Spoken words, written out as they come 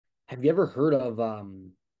Have you ever heard of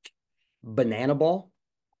banana ball?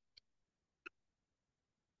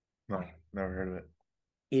 No, never heard of it.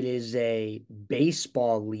 It is a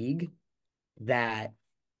baseball league that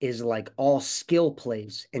is like all skill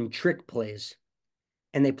plays and trick plays.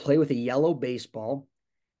 And they play with a yellow baseball,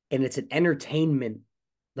 and it's an entertainment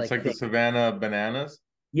It's like like the thing. Savannah Bananas.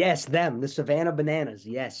 Yes, them, the Savannah Bananas.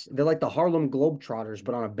 Yes. They're like the Harlem Globetrotters,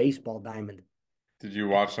 but on a baseball diamond. Did you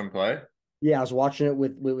watch them play? Yeah, I was watching it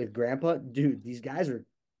with Grandpa. Dude, these guys are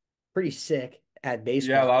pretty sick at Yeah, a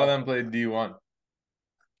baseball. lot of them played D1.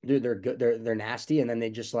 Dude, they're good. They're nasty, and then they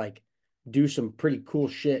just like do some pretty cool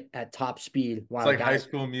shit at top speed It's while like High guys.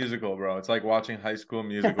 School Musical, bro. It's like watching High School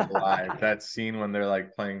Musical live. That scene when they're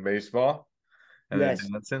like playing baseball and then Yes,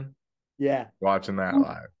 dancing, yeah. watching that Ooh,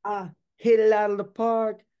 live. I hit it out of the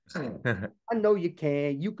park. I know you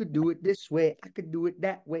can. You could do it this way. I could do it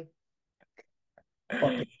that way.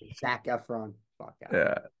 Fucking Zac Efron. Fuck out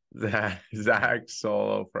Yeah, Zach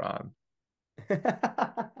Solofron.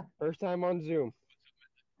 First time on Zoom.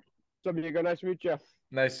 What's up, Diego? Nice to meet you.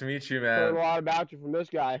 Nice to meet you, Heard a man. lot about you from this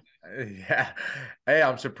guy. Yeah. Hey,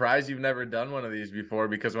 I'm surprised you've never done one of these before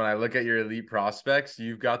because when I look at your elite prospects,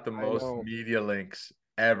 you've got the I most know. media links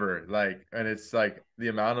ever. Like, and it's like the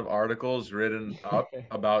amount of articles written up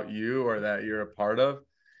about you or that you're a part of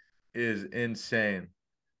is insane.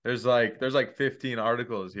 There's like 15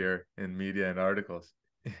 articles here in media and articles.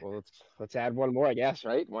 Well, let's add one more, I guess,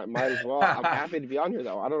 right? Might as well. I'm happy to be on here,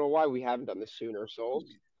 though. I don't know why we haven't done this sooner, Souls.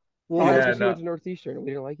 Well, Probably Yeah, because he went no. to Northeastern and we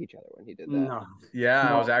didn't like each other when he did that. no, Yeah,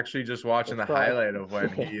 I was no. actually just watching That's the probably. highlight of when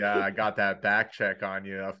he got that back check on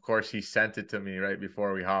you. Of course, he sent it to me right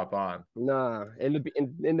before we hop on. Nah, in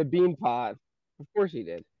the bean pod. Of course he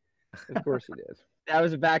did. Of course he did. That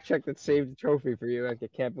was a back check that saved the trophy for you. I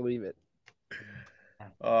can't believe it.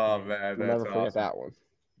 Oh man, I'll that's never forget awesome. that one.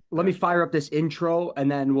 Let me fire up this intro and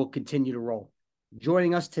then we'll continue to roll.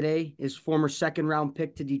 Joining us today is former second round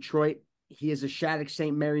pick to Detroit. He is a Shattuck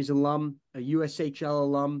St. Mary's alum, a USHL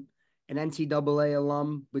alum, an NCAA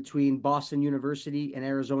alum between Boston University and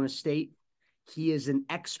Arizona State. He is an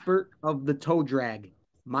expert of the toe drag.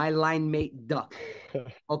 My line mate, Duck.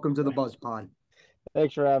 Welcome to the Buzz Pod.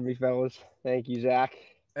 Thanks for having me, fellas. Thank you, Zach,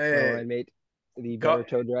 my Hey, line mate, the better cou-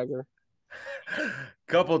 toe dragger.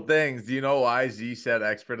 couple things. Do you know why Z said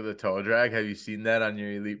expert of the toe drag? Have you seen that on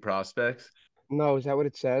your elite prospects? No, is that what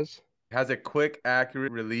it says? Has a quick,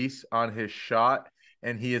 accurate release on his shot,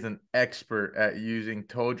 and he is an expert at using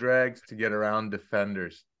toe drags to get around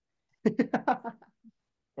defenders.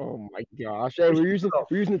 Oh my gosh! Hey, we're using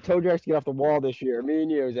the toe drags to get off the wall this year. Me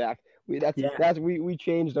and you, Zach. We that's Yeah. that's we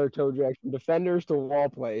changed our toe drags from defenders to wall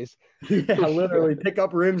plays. Yeah, literally pick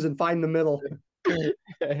up rims and find the middle.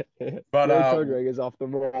 But No toe drag is off the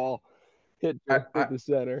wall. Hit I, the I hit the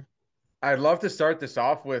center. I'd love to start this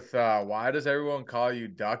off with why does everyone call you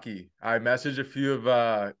Ducky? I messaged a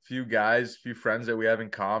few guys, few friends that we have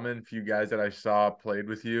in common, few guys that I saw played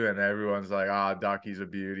with you, and everyone's like, ah, Ducky's a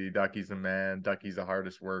beauty, Ducky's a man, Ducky's the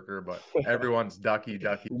hardest worker, but everyone's Ducky,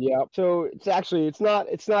 Ducky. Yeah. So it's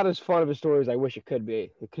not as fun of a story as I wish it could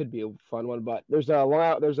be. It could be a fun one, but there's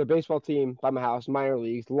a baseball team by my house, minor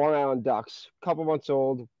leagues, Long Island Ducks, couple months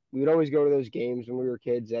old. We would always go to those games when we were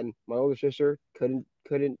kids, and my older sister couldn't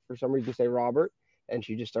for some reason say Robert, and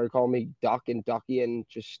she just started calling me Duck and Ducky, and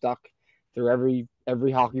just stuck through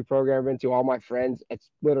every hockey program I've been to. All my friends, it's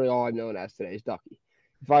literally all I'm known as today is Ducky.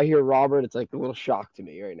 If I hear Robert, it's like a little shock to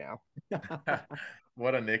me right now.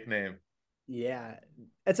 What a nickname. Yeah,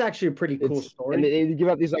 that's actually a pretty cool And story. they give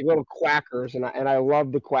out these like little quackers, and I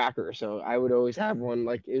love the quacker, so I would always have one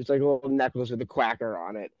like it was like a little necklace with a quacker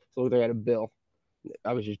on it. So it looked like I had a bill.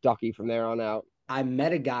 I was just Ducky from there on out. I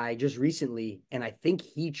met a guy just recently, and I think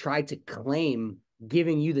he tried to claim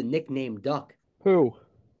giving you the nickname Duck. Who?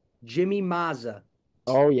 Jimmy Mazza.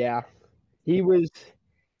 Oh yeah, he was.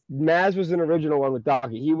 Maz was an original one with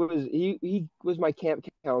Ducky. He was my camp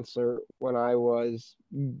counselor when I was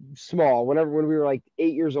small. When we were like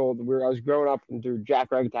 8 years old, I was growing up through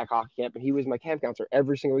Jack Ragtag hockey camp, and he was my camp counselor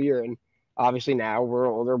every single year. And obviously now we're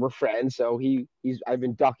older, we're friends, so I've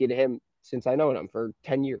been Ducky to him since I know him for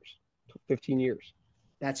 10 years, 15 years.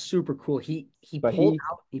 That's super cool. He But pulled he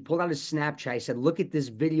out he pulled out his Snapchat. He said, "Look at this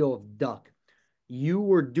video of Duck. You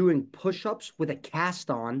were doing push-ups with a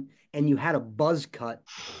cast on, and you had a buzz cut,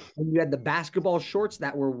 and you had the basketball shorts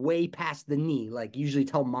that were way past the knee. Like usually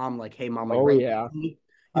tell mom, like, hey mom, like Oh right at yeah, the knee."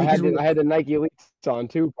 I Because had we the were, I had the Nike Elites on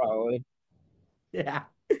too, probably yeah.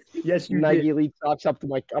 Yes, you did. Nike Elite socks up to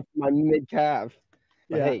my mid calf.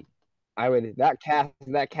 But Yeah. hey, I would that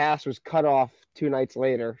cast was cut off 2 nights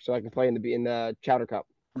later, so I can play in the Chowder Cup.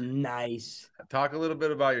 Nice. Talk a little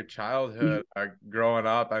bit about your childhood growing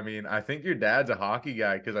up. I mean, I think your dad's a hockey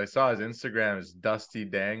guy because I saw his Instagram is Dusty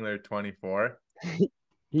Dangler 24.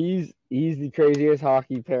 He's the craziest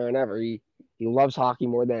hockey parent ever. He loves hockey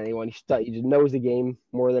more than anyone. He just knows the game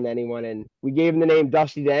more than anyone. And we gave him the name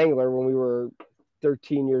Dusty Dangler when we were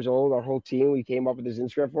 13 years old. Our whole team, we came up with his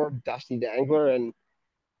Instagram for him, Dusty Dangler, and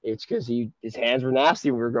it's because his hands were nasty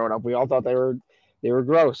when we were growing up. We all thought they were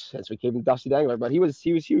gross, and so we gave him Dusty Dangler. But he was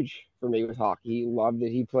huge for me with hockey. He loved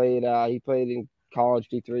it. He played in college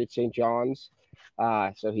D3 at St. John's.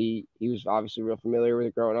 So he was obviously real familiar with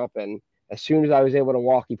it growing up. And as soon as I was able to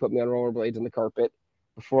walk, he put me on rollerblades on the carpet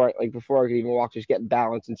before I could even walk, just getting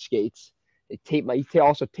balance and skates. He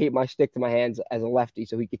also taped my stick to my hands as a lefty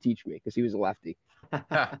so he could teach me because he was a lefty.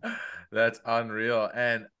 That's unreal.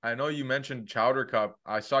 And I know you mentioned Chowder Cup.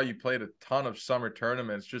 I saw you played a ton of summer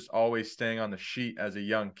tournaments, just always staying on the sheet as a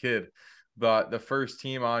young kid. But the first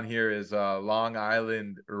team on here is Long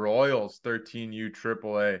Island Royals 13U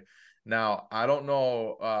AAA. Now, I don't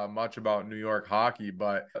know much about New York hockey,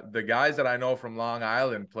 but the guys that I know from Long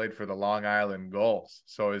Island played for the Long Island Gulls.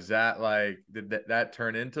 So is that like, did that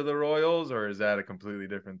turn into the Royals, or is that a completely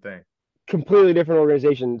different thing? Completely different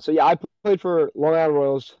organization. So yeah, I played for Long Island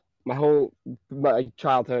Royals my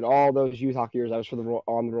childhood. All those youth hockey years, I was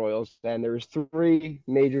on the Royals. And there was three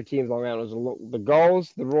major teams Long Island. It was the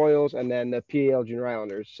Gulls, the Royals, and then the PAL Junior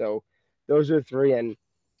Islanders. So those are the three, and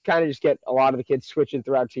kind of just get a lot of the kids switching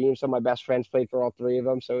throughout teams. Some of my best friends played for all three of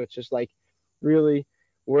them. So it's just like really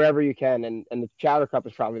wherever you can. And the Chowder Cup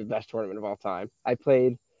is probably the best tournament of all time. I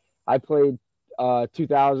played 2000s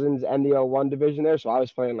NDL1 division there, so I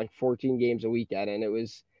was playing like 14 games a weekend, and it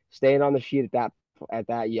was staying on the sheet at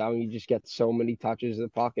that young. You just get so many touches of the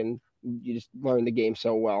puck, and you just learn the game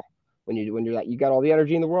so well when you're that. You got all the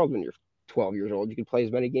energy in the world when you're 12 years old. You can play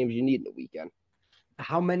as many games as you need in the weekend.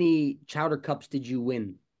 How many Chowder Cups did you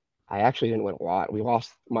win? I actually didn't win a lot. We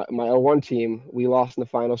lost my O1 team. We lost in the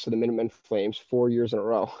finals to the Minutemen Flames 4 years in a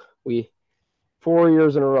row. We 4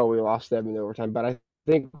 years in a row we lost them in overtime. But I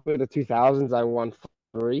think with the 2000s I won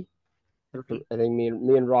three. Three. I think me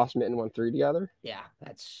and Ross Mitten won three together. Yeah,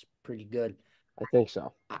 that's pretty good. I think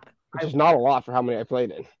so, I, which I is not a lot for how many I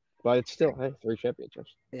played in, but it's still hey, three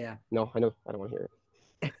championships. yeah. No, I know I don't want to hear it.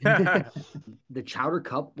 The Chowder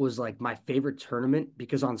Cup was like my favorite tournament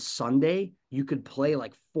because on Sunday you could play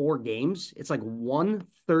like 4 games. It's like 1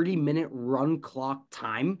 30-minute run clock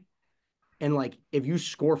time. And like if you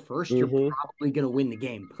score first, you're Mm-hmm. probably gonna win the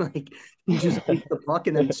game. Like you just hit the puck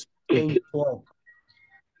and then change the flow.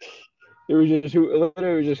 It was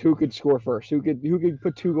just who could score first, who could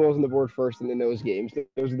put two goals on the board first, and in those games,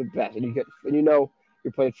 those are the best. And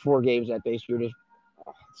you're playing 4 games at base. You're just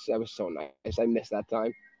oh, that was so nice. I miss that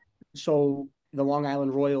time. So the Long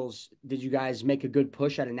Island Royals, did you guys make a good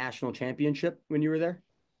push at a national championship when you were there?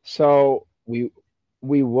 So we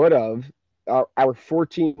would have our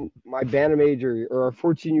 14 my Bantam major or our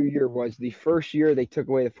 14U year was the first year they took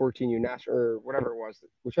away the 14U national or whatever it was,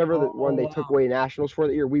 whichever the one they Oh took away nationals for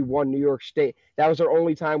the year. We won New York State. That was our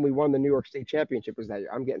only time we won the New York State championship was that year.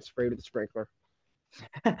 I'm getting sprayed with the sprinkler.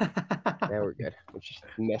 Now wow. we're good. I'm just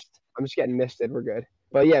missed. I'm just getting misted. We're good.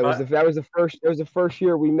 But yeah, But that was the first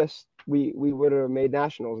year we missed. We would have made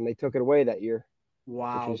nationals and they took it away that year, which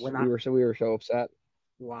Wow. is we were so upset.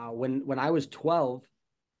 When I was 12,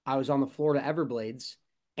 I was on the Florida Everblades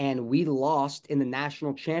and we lost in the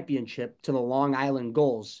national championship to the Long Island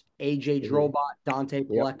Gulls. AJ Mm-hmm. Drobot, Dante Yep.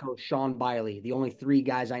 Paleko, Sean Biley, the only three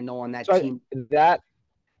guys I know on that So team. that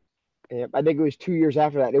I think it was 2 years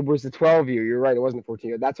after that. It was the 12 year. You're right. It wasn't the 14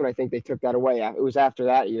 year. That's when I think they took that away. It was after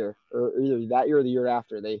that year, or either that year or the year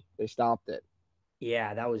after they stopped it.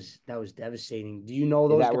 Yeah, that was devastating. Do you know Yeah,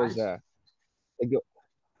 those that was guys? they go,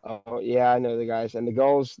 oh yeah, I know the guys. And the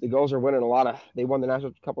Gulls are winning a lot of. They won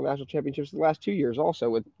the couple national championships the last 2 years also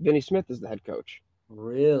with Vinny Smith as the head coach.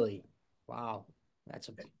 Really? Wow. That's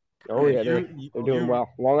a Oh man, yeah, that's they're doing you well.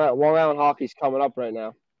 Long Island hockey's coming up right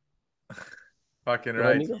now. fucking Go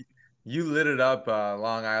ahead, right. Nico. You lit it up,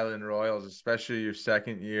 Long Island Royals, especially your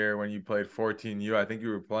second year when you played 14U. I think you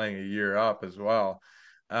were playing a year up as well.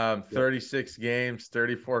 Yep. 36 games,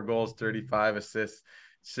 34 goals, 35 assists,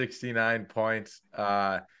 69 points.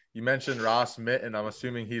 You mentioned Ross Mitten. I'm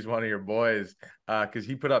assuming he's one of your boys because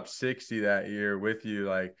he put up 60 that year with you.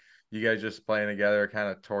 Like you guys just playing together, kind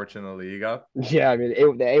of torching the league up. Yeah, I mean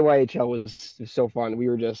the AYHL was so fun.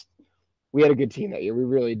 We had a good team that year. We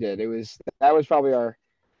really did. That was probably our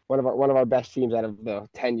one of our best teams out of the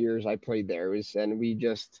 10 years I played there. It was and we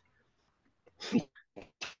just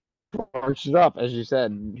marched it up, as you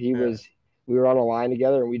said. Yeah. We were on a line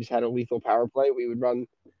together and we just had a lethal power play. We would run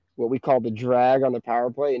what we call the drag on the power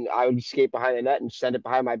play, and I would skate behind the net and send it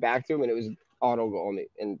behind my back to him, and it was auto goal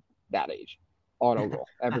in that age. Auto goal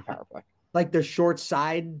every power play. Like the short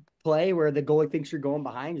side play where the goalie thinks you're going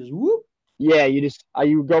behind, just whoop. Yeah,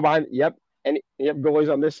 you go behind. Yep, and yep, goalie's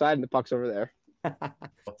on this side and the puck's over there.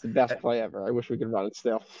 It's the best play ever. I wish we could run it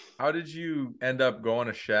still. How did you end up going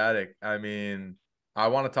to Shattuck? I mean, I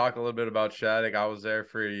want to talk a little bit about Shattuck. I was there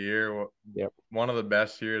for a year, Yep. one of the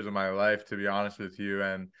best years of my life, to be honest with you.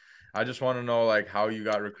 And I just want to know like how you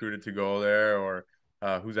got recruited to go there, or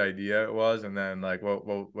whose idea it was, and then like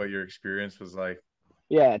what your experience was like.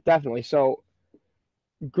 Yeah, definitely. So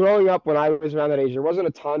growing up when I was around that age, there wasn't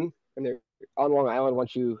a ton, and they're on Long Island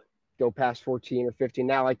once you go past 14 or 15.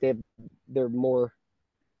 Now, like they're more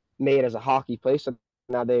made as a hockey place, so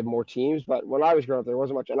now they have more teams. But when I was growing up, there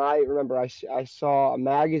wasn't much. And I remember I saw a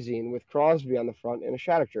magazine with Crosby on the front in a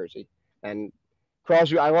Shattuck jersey, and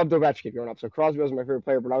Crosby. I loved Ovechkin growing up, so Crosby was my favorite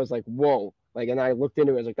player. But I was like, whoa. Like, and I looked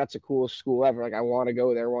into it. I was like, that's the coolest school ever. Like, I want to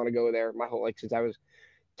go there. Want to go there. My whole like since I was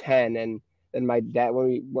 10, and then my dad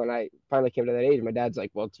when I finally came to that age, my dad's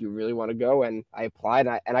like, well, do you really want to go? And I applied,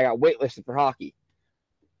 and I got waitlisted for hockey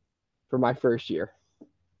for my first year.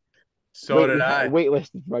 So did I.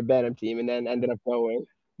 Waitlisted for my Benham team, and then ended up going.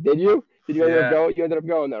 Did you? Did you end up Yeah. going? You ended up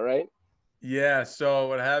going though, right? Yeah. So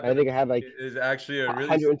what I happened to think I had me like is actually a really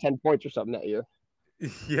 110 points or something that year.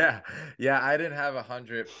 Yeah, yeah, I didn't have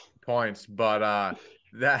 100 points, but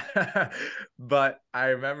that but I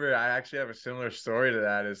remember I actually have a similar story to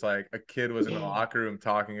that. Is like a kid was in the locker room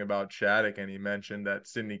talking about Shattuck, and he mentioned that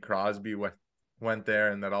Sidney Crosby went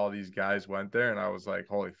there and that all these guys went there, and I was like,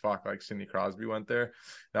 holy fuck, like Sidney Crosby went there.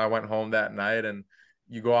 And I went home that night, and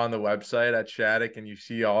you go on the website at Shattuck and you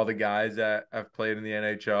see all the guys that have played in the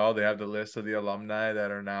NHL. They have the list of the alumni that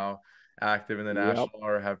are now active in the Yep. national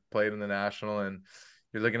or have played in the national, and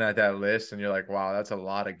you're looking at that list and you're like, wow, that's a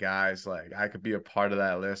lot of guys. Like I could be a part of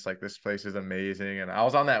that list. Like this place is amazing. And I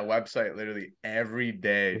was on that website literally every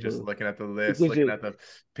day, just Mm-hmm. looking at the It list, gives looking you. at the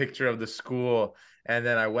picture of the school. And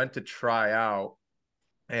then I went to try out,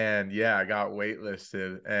 and yeah, I got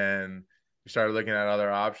waitlisted, and we started looking at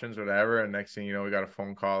other options, whatever. And next thing you know, we got a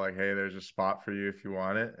phone call like, hey, there's a spot for you if you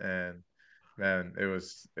want it. And man, it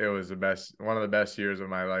was the best, one of the best years of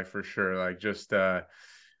my life for sure. Like just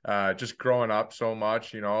growing up so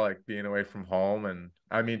much, like being away from home. And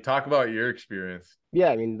I mean, talk about your experience. Yeah,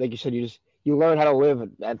 I mean, like you said, you learn how to live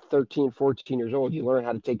at 13, 14 years old. You learn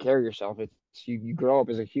how to take care of yourself. It's you grow up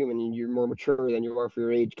as a human, and you're more mature than you are for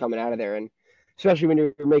your age coming out of there. And especially when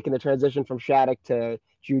you're making the transition from Shattuck to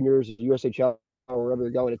juniors, USHL, or wherever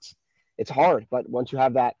you're going, it's hard. But once you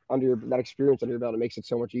have that experience under your belt, it makes it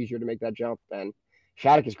so much easier to make that jump. And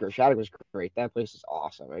Shattuck is great. Shattuck was great. That place is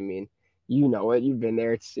awesome. I mean, you know it. You've been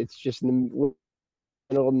there. It's just in the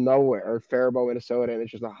middle of nowhere, Faribault, Minnesota, and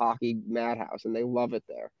it's just a hockey madhouse, and they love it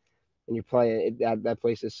there. And you're playing it, that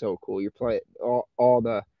place is so cool. You're playing all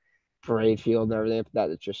the parade field and everything. That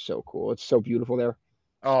is just so cool. It's so beautiful there.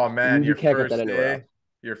 Oh man, You can't get that anywhere else.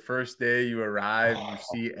 your first day you arrive, you Oh,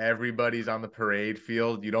 see everybody's on the parade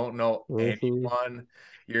field. You don't know mm-hmm. anyone.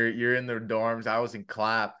 You're in their dorms. I was in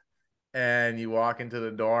Clap, and you walk into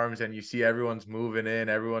the dorms and you see everyone's moving in,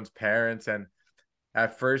 everyone's parents. And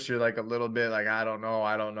at first you're like a little bit like, I don't know.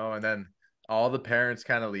 And then all the parents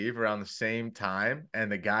kind of leave around the same time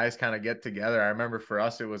and the guys kind of get together. I remember for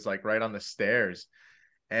us, it was like right on the stairs,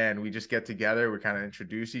 and we just get together. We kind of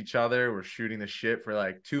introduce each other. We're shooting the shit for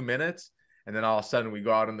like 2 minutes. And then all of a sudden we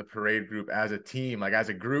go out in the parade group as a team, like as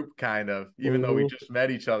a group, kind of, even though we Mm-hmm. just met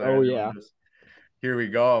each other, Oh and it was yeah. just, here we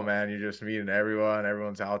go, man. You're just meeting everyone.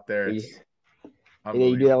 Everyone's out there. And It's then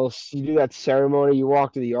unbelievable. you do that ceremony. You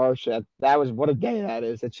walk to the arch. That was what a day that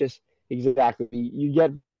is. It's just exactly you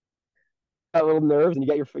get a little nerves, and you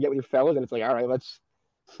get with your fellas, and it's like, all right,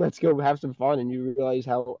 let's go have some fun, and you realize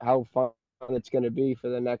how fun it's going to be for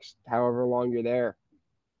the next however long you're there.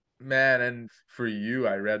 Man, and for you,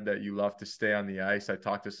 I read that you love to stay on the ice. I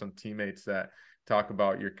talked to some teammates that talk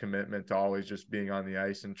about your commitment to always just being on the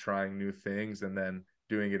ice and trying new things and then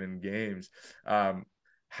doing it in games. Um,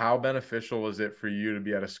 how beneficial was it for you to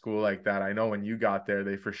be at a school like that? I know when you got there,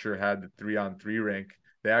 they for sure had the 3-on-3 rink.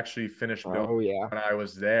 They actually finished building Oh yeah. when I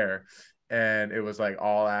was there, and it was like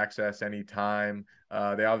all access anytime.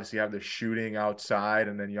 They obviously have the shooting outside,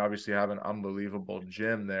 and then you obviously have an unbelievable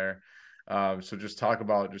gym there. So just talk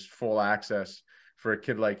about just full access for a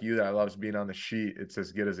kid like you that loves being on the sheet. It's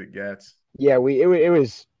as good as it gets. Yeah, it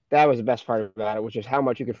was that was the best part about it, which is how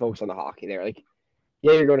much you could focus on the hockey there. Like,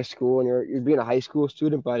 yeah, you're going to school and you're being a high school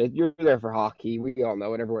student, but you're there for hockey. We all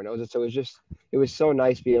know it. Everyone knows it. So it was so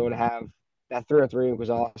nice being able to have that 3-on-3 was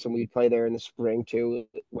awesome. We'd play there in the spring too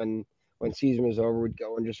when season was over, we'd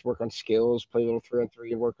go and just work on skills, play a little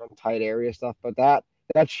 3-on-3, and work on tight area stuff. But that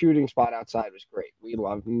shooting spot outside was great. We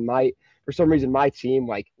loved for some reason my team,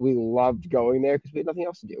 like, we loved going there because we had nothing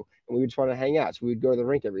else to do, and we just wanted to hang out. So we would go to the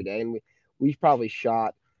rink every day, and we probably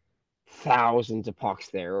shot thousands of pucks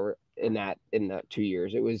there or in that 2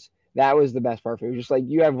 years. That was the best part for me. It was just like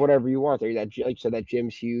you have whatever you want there. That, like you said, that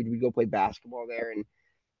gym's huge. We go play basketball there, and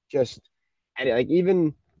just, and like,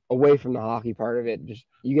 even away from the hockey part of it, just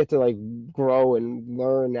you get to like grow and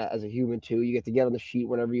learn that as a human too. You get to get on the sheet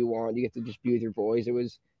whenever you want. You get to just be with your boys. It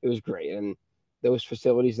was great, and those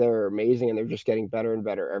facilities there are amazing, and they're just getting better and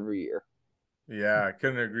better every year. Yeah, I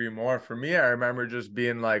couldn't agree more. For me, I remember just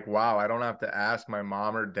being like, wow, I don't have to ask my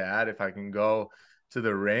mom or dad if I can go to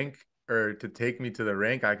the rink or to take me to the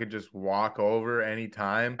rink. I could just walk over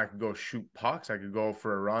anytime. I could go shoot pucks. I could go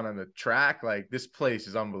for a run on the track. Like, this place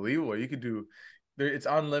is unbelievable. You could do it's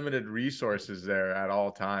unlimited resources there at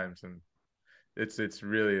all times. And it's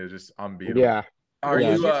really just unbeatable. Yeah, Are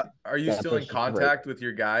yeah, you it's, are you that still place in is great. contact with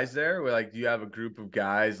your guys there? Where, like, do you have a group of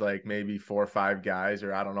guys, like maybe 4 or 5 guys,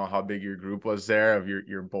 or I don't know how big your group was there of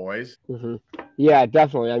your boys? hmm Yeah,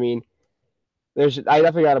 definitely. I mean, I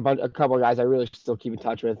definitely got a couple of guys I really still keep in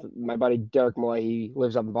touch with. My buddy Derek Malloy, he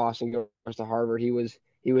lives up in Boston, goes to Harvard. He was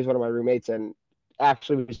one of my roommates, and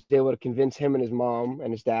actually was able to convince him and his mom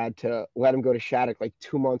and his dad to let him go to Shattuck like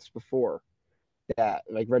 2 months before that,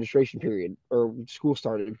 like, registration period or school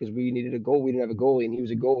started, because we needed a goal. We didn't have a goalie, and he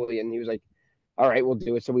was a goalie, and he was like, all right, we'll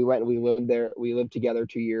do it. So we went and we lived there. We lived together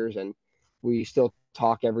 2 years, and we still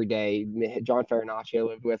talk every day. John Farinacci I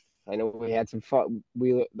lived with. I know we had some fun.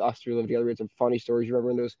 Us three lived together. We had some funny stories. You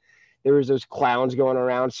remember when there was those clowns going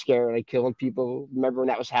around scaring, like, killing people? Remember when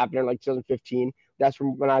that was happening, like 2015? That's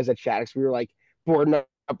from when I was at Shattuck's. We were like boarding up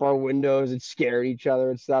our windows and scared each other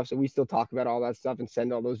and stuff. So we still talk about all that stuff and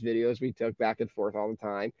send all those videos we took back and forth all the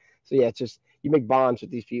time. So yeah, it's just, you make bonds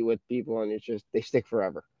with people, and it's just, they stick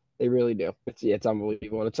forever. They really do. It's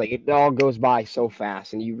unbelievable. And it's like it all goes by so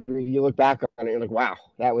fast, and you look back on it, you're like, wow,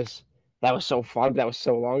 that was so fun. That was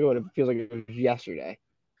so long ago, and it feels like it was yesterday.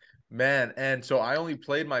 Man, and so I only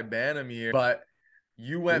played my Bantam year, but Yeah.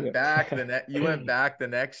 you went back the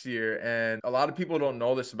next year, and a lot of people don't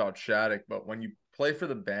know this about Shattuck, but when you play for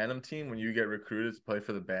the Bantam team, when you get recruited to play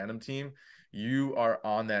for the Bantam team, you are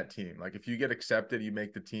on that team. Like, if you get accepted, you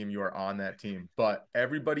make the team, you are on that team. But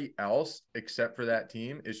everybody else except for that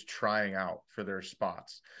team is trying out for their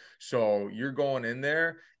spots. So you're going in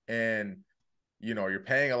there, and you're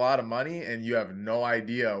paying a lot of money and you have no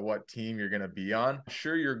idea what team you're going to be on.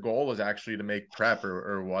 Sure, your goal was actually to make prep,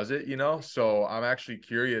 or was it, So I'm actually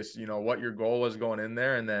curious, what your goal was going in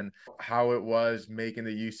there, and then how it was making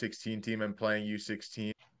the U16 team and playing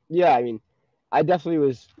U16. Yeah, I mean, I definitely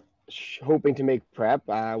was hoping to make prep.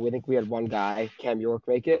 We think we had one guy, Cam York,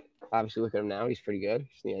 make it. Obviously, look at him now; he's pretty good.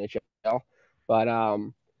 He's in the NHL. But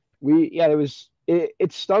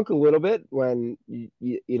it stunk a little bit when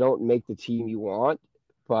you don't make the team you want.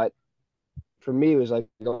 But for me, it was like,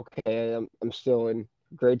 okay, I'm still in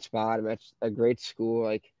a great spot. I'm at a great school.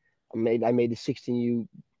 Like, I made the 16U,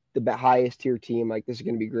 the highest tier team. Like, this is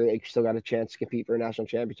going to be great. I still got a chance to compete for a national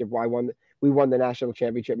championship. We won the national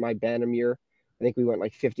championship my Bantam year. I think we went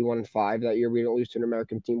like 51-5 that year. We didn't lose to an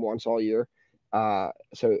American team once all year.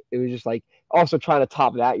 So it was just like, also trying to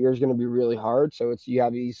top that year is going to be really hard. So you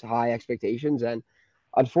have these high expectations, and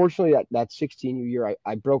unfortunately that 16U year,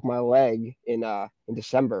 I broke my leg in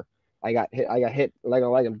December. I got hit leg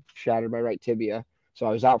on leg and shattered my right tibia. So I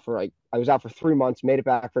was out for 3 months, made it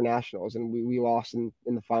back for nationals, and we lost in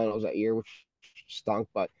the finals that year, which stunk.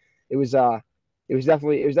 But it was it was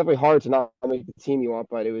definitely hard to not make the team you want,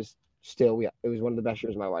 but it was one of the best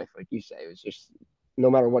years of my life. Like you say, it was just, no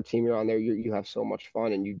matter what team you're on there, you have so much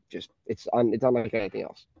fun, and it's unlike anything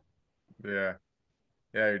else. Yeah.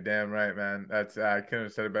 Yeah, you're damn right, man. That's I couldn't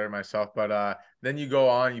have said it better myself. But then you go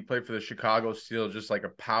on, you play for the Chicago Steel, just like a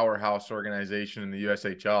powerhouse organization in the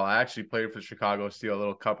USHL. I actually played for the Chicago Steel, a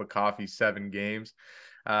little cup of coffee, 7 games.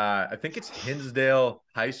 I think it's Hinsdale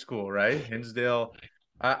High School, right? Hinsdale.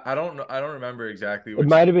 I don't know. I don't remember exactly It which.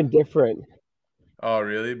 might have been different. Oh,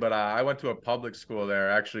 really? But I went to a public school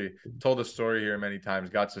there. Actually, told the story here many times.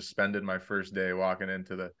 Got suspended my first day walking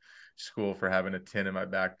into the school for having a tin in my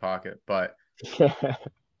back pocket. But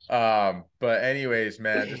anyways,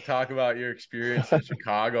 man, just talk about your experience in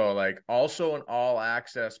Chicago. Like, also an all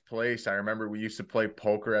access place. I remember we used to play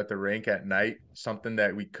poker at the rink at night, something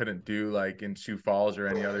that we couldn't do like in Sioux Falls or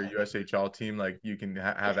any other USHL team. Like, you can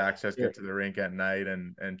have access, Yeah. get to the rink at night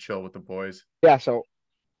and chill with the boys. Yeah, so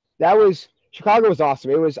that was Chicago was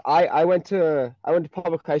awesome. It was I went to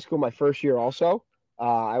public high school my first year also.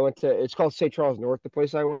 I went to it's called St. Charles North, the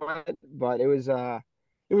place I went, but it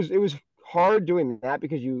was hard doing that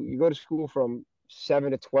because you go to school from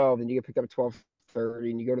 7 to 12 and you get picked up at 12:30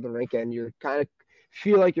 and you go to the rink and you're kind of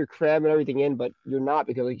feel like you're cramming everything in, but you're not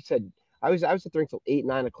because like you said, I was at the rink till 8,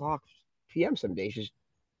 9 o'clock p.m. some days, just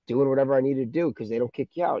doing whatever I needed to do because they don't kick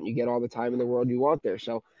you out and you get all the time in the world you want there.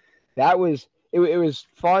 So it was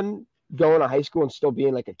fun going to high school and still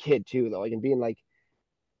being like a kid too, though, like and being like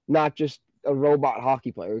not just a robot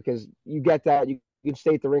hockey player because you get that you can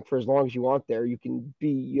stay at the rink for as long as you want there.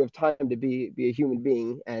 You have time to be a human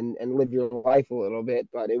being and live your life a little bit.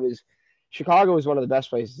 But it was Chicago was one of the best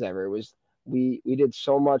places ever. It was we did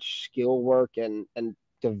so much skill work and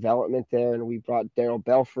development there, and we brought Daryl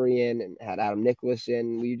Belfry in and had Adam Nicholas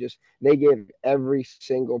in. They gave every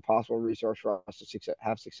single possible resource for us to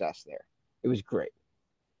have success there. It was great.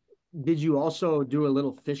 Did you also do a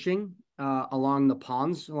little fishing along the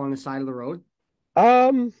ponds along the side of the road?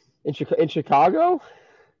 Um, in Chicago,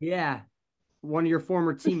 Yeah, one of your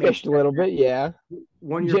former we teammates fished a said little that. bit. Yeah,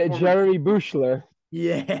 One of your former Jeremy Buchler.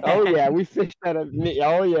 Oh yeah. yeah, we fished at a me.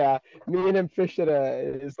 Oh yeah, me and him fished at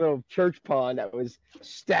this little church pond that was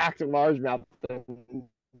stacked with largemouth.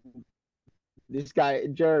 This guy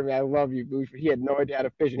Jeremy, I love you, Buchler. He had no idea how to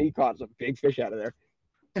fish, and he caught some big fish out of there.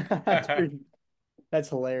 That's pretty that's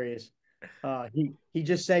hilarious. He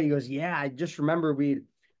just said he goes, yeah, I just remember we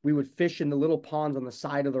would fish in the little ponds on the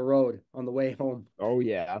side of the road on the way home. Oh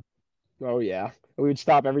yeah, oh yeah. We would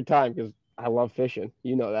stop every time because I love fishing.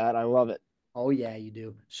 You know that. I love it. Oh yeah, you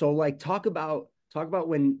do. So like talk about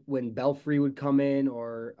when Belfry would come in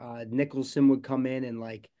or Nicholson would come in and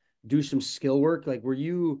like do some skill work. Like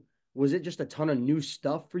was it just a ton of new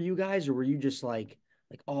stuff for you guys or were you just like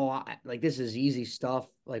oh like this is easy stuff?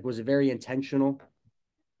 Like was it very intentional?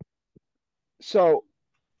 So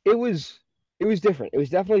it was it was different. It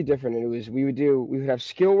was definitely different. And we would have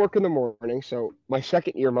skill work in the morning. So my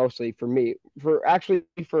second year mostly for me,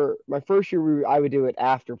 for my first year I would do it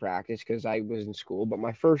after practice because I was in school. But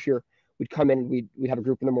my first year we'd come in and we'd have a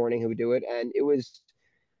group in the morning who would do it, and it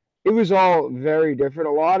was all very different.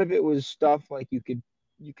 A lot of it was stuff like you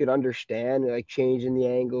could understand, like changing the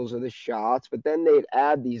angles of the shots, but then they'd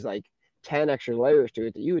add these like 10 extra layers to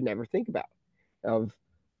it that you would never think about of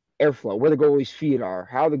airflow, where the goalie's feet are,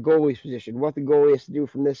 how the goalie's positioned, what the goalie has to do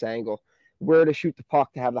from this angle, where to shoot the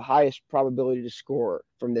puck to have the highest probability to score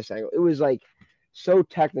from this angle. It was like so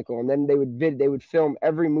technical, and then they would film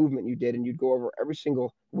every movement you did, and you'd go over every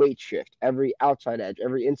single weight shift, every outside edge,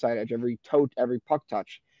 every inside edge, every puck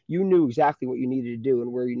touch. You knew exactly what you needed to do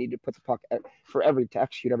and where you needed to put the puck for every to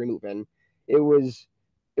execute every move, and it was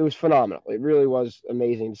it was phenomenal. It really was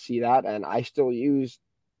amazing to see that, and I still use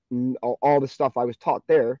all the stuff I was taught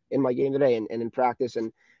there in my game today and in practice.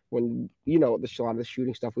 And when, a lot of the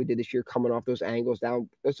shooting stuff we did this year, coming off those angles down,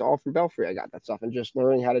 it's all from Belfry. I got that stuff and just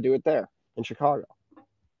learning how to do it there in Chicago.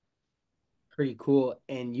 Pretty cool.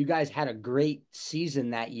 And you guys had a great season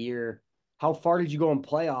that year. How far did you go in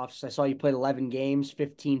playoffs? I saw you played 11 games,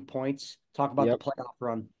 15 points. Talk about the Yep. playoff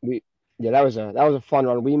run. We, yeah, that was a fun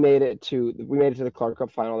run. We made it to the Clark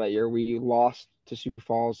Cup final that year. We lost to Sioux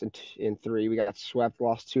Falls in three. We got swept,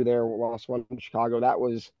 lost two there, lost one in Chicago. That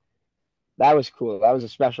was cool.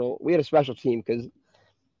 We had a special team because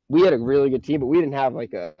we had a really good team, but we didn't have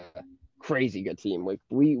like a crazy good team. Like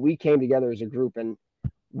we came together as a group and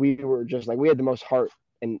we were just like we had the most heart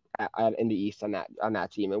in the East on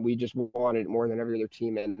that team, and we just wanted it more than every other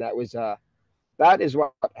team. And that is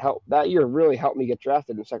what helped that year really helped me get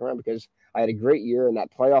drafted in the second round because I had a great year and that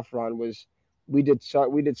playoff run was we did so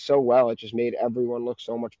well. It just made everyone look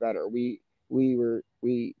so much better. We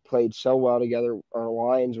played so well together. Our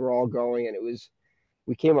lines were all going, and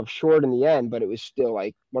we came up short in the end, but it was still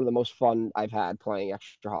like one of the most fun I've had playing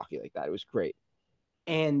extra hockey like that. It was great.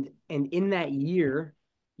 And in that year,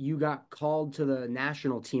 you got called to the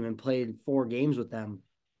national team and played 4 games with them.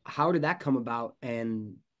 How did that come about?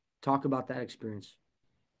 And talk about that experience.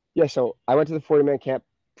 Yeah, so I went to the 40-man camp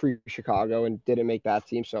pre-Chicago and didn't make that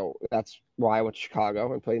team, so that's why I went to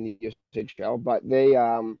Chicago and played in the USHL. But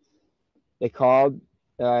they called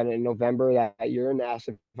in November that year and asked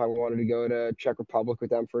if I wanted to go to Czech Republic with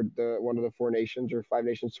them for one of the Four Nations or Five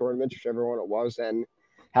Nations tournaments, whichever one it was. And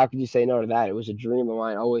how could you say no to that? It was a dream of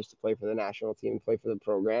mine always to play for the national team and play for the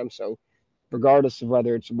program. So regardless of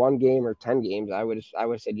whether it's one game or 10 games, I would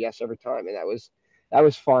have said yes every time, and that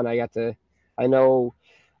was fun. I know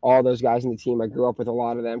all those guys in the team. I grew up with a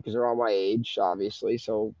lot of them because they're all my age, obviously.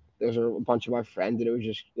 So those are a bunch of my friends, and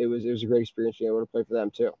it was a great experience being able to play for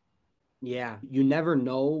them too. Yeah, you never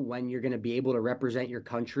know when you're going to be able to represent your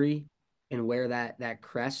country and wear that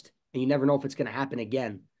crest, and you never know if it's going to happen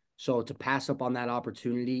again. So to pass up on that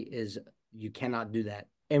opportunity is you cannot do that.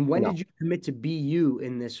 And when No. did you commit to BU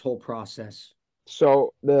in this whole process?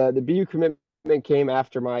 So the BU commitment came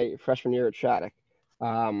after my freshman year at Shattuck.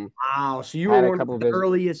 Um, Wow. So you I were had a one of couple of the visits.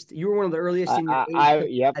 earliest, you were one of the earliest in your age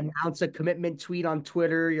to Yep. announce a commitment tweet on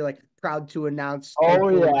Twitter. You're like proud to announce, Oh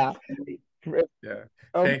thankful. yeah. Yeah.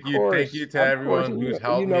 Of Thank you course, to of course. everyone And who's you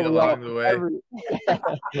helped know me we all along the way. every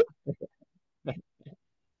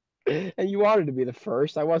and you wanted to be the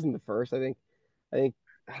first. I wasn't the first. I think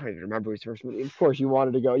I don't even remember who's first. But of course, you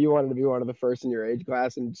wanted to go. You wanted to be one of the first in your age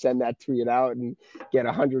class and send that tweet out and get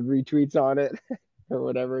 100 retweets on it or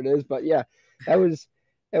whatever it is. But yeah, that was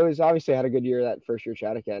it. Was obviously I had a good year that first year,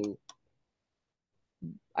 Chaddock, and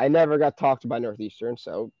I never got talked to by Northeastern,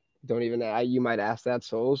 so don't even. You might ask that,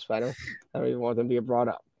 Souls. I don't even want them to get brought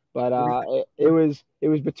up. But it was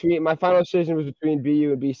between my final decision was between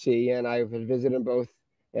BU and BC, and I had visited them both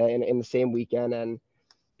in the same weekend. And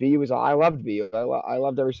BU was I loved BU. I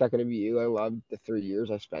loved every second of BU. I loved the 3 years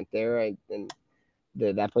I spent there.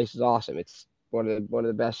 That place is awesome. It's one of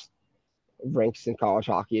the best rinks in college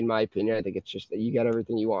hockey, in my opinion. I think it's just that you get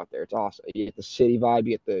everything you want there. It's awesome. You get the city vibe.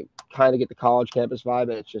 You get the kind of get the college campus vibe,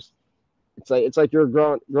 and it's like you're a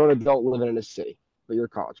grown adult living in a city, but you're a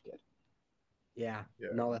college kid. Yeah. Yeah.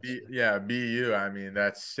 No, that's BU. I mean,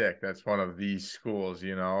 that's sick. That's one of these schools,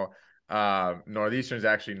 you know. Northeastern's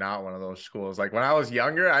actually not one of those schools. Like when I was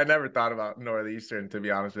younger, I never thought about Northeastern, to be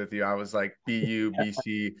honest with you. I was like BU,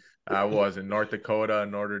 BC, was in North Dakota,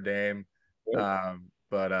 Notre Dame.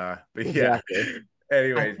 But yeah. Exactly. I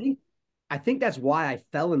Anyways, think I think that's why I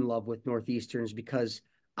fell in love with Northeasterns because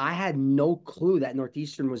I had no clue that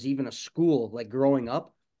Northeastern was even a school like growing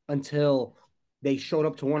up until they showed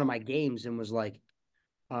up to one of my games and was like,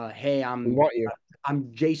 hey, We want you.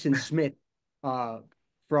 I'm Jason Smith uh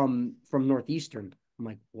from Northeastern. I'm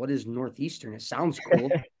like, what is Northeastern? It sounds cool.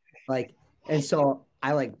 Like, and so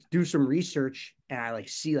I like do some research and I like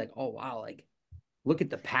see like, oh wow, like look at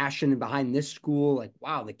the passion behind this school. Like,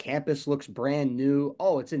 wow, the campus looks brand new.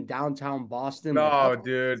 Oh, it's in downtown Boston. Like, no, oh,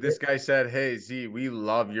 dude, this guy said, "Hey, Z, we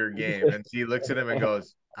love your game," and Z looks at him and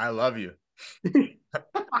goes, "I love you."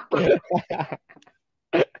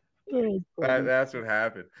 That's what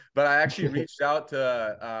happened. But I actually reached out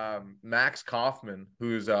to Max Kaufman,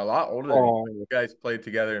 who's a lot older than me. Oh, You guys played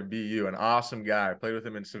together in BU, an awesome guy. I played with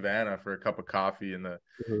him in Savannah for a cup of coffee in the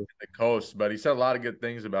coast. But he said a lot of good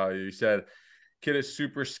things about you. He said, kid is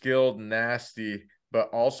super skilled, nasty, but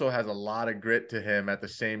also has a lot of grit to him at the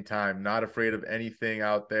same time. Not afraid of anything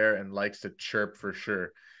out there and likes to chirp for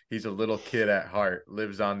sure. He's a little kid at heart,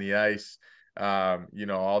 lives on the ice,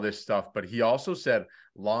 all this stuff. But he also said,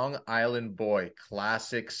 Long Island boy,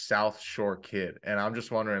 classic South Shore kid. And I'm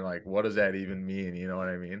just wondering, like, what does that even mean? You know what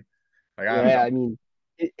I mean? Like, I have yeah. no. I mean,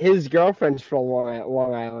 his girlfriend's from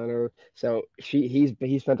Long Island, or so he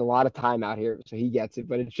spent a lot of time out here, so he gets it.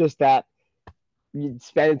 But it's just that you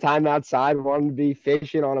spending time outside, wanting to be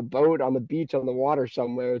fishing on a boat, on the beach, on the water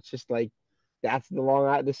somewhere. It's just like that's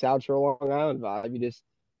the South Shore Long Island vibe. You just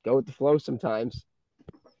go with the flow sometimes.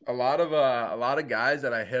 A lot of guys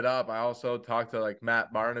that I hit up. I also talked to like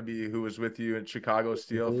Matt Barnaby, who was with you in Chicago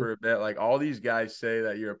Steel Mhm. for a bit. Like all these guys say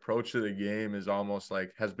that your approach to the game is almost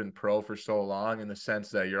like has been pro for so long in the sense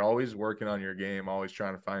that you're always working on your game, always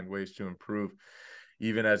trying to find ways to improve,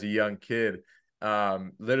 even as a young kid.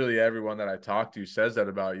 Literally everyone that I talk to says that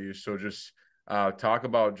about you. So just talk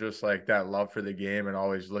about just like that love for the game and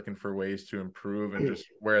always looking for ways to improve and just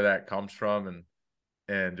where that comes from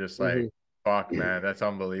and just like Mhm. fuck man, that's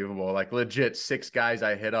unbelievable. Like legit 6 guys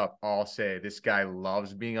I hit up all say this guy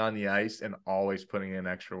loves being on the ice and always putting in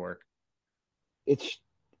extra work. It's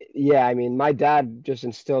yeah. I mean, my dad just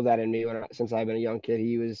instilled that in me since I've been a young kid.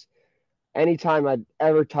 He was anytime I'd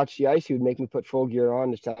ever touch the ice, he would make me put full gear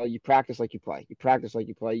on to tell you practice like you play. You practice like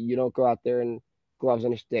you play. You don't go out there in gloves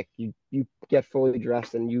and a stick. You get fully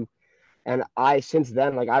dressed and I since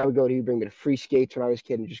then like I would go to he'd bring me to free skates when I was a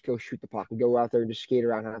kid and just go shoot the puck and go out there and just skate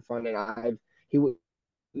around and have fun. And he would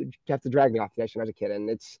have to drag me off the ice when I was a kid.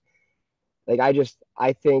 And it's like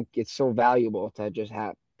I think it's so valuable to just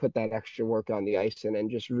have put that extra work on the ice and then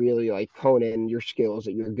just really like hone in your skills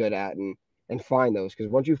that you're good at and find those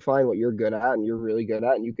because once you find what you're good at and you're really good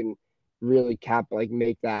at and you can really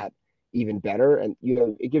make that even better and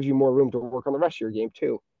it gives you more room to work on the rest of your game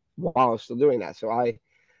too while still doing that. So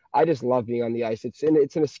I just love being on the ice. It's an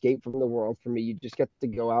escape from the world for me. You just get to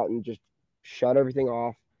go out and just shut everything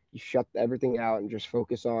off. You shut everything out and just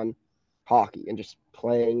focus on hockey and just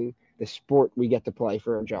playing the sport we get to play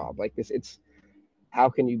for a job like this. It's how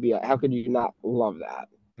can you not love that?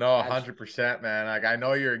 No, 100%, man. Like I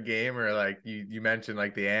know you're a gamer. Like you mentioned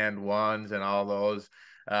like the and ones and all those.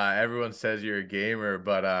 Everyone says you're a gamer,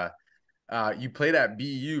 but you played at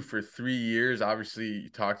BU for 3 years. Obviously, you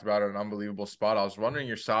talked about an unbelievable spot. I was wondering,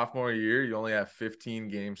 your sophomore year, you only have 15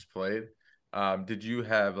 games played. Did you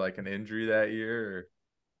have like an injury that year? Or...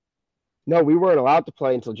 No, we weren't allowed to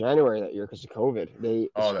play until January that year because of COVID. The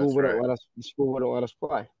Oh, school that's wouldn't right. let us. The school wouldn't let us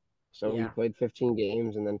play. So we Yeah. played 15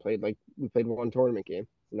 games and then we played one tournament game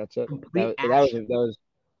and that's it. Complete That was.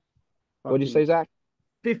 What'd you fucking say, Zach?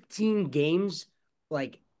 15 games.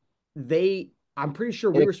 Like I'm pretty sure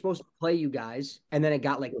we In were supposed to play you guys, and then it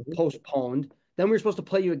got like a, postponed. Then we were supposed to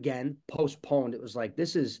play you again, postponed. It was like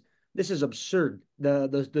this is absurd.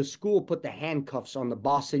 The school put the handcuffs on the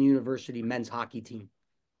Boston University men's hockey team.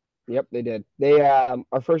 Yep, they did. They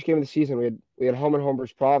our first game of the season we had home and home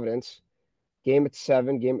versus Providence. Game at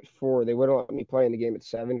 7, game at 4. They wouldn't let me play in the game at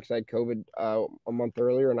 7 because I had COVID a month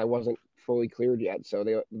earlier and I wasn't fully cleared yet. So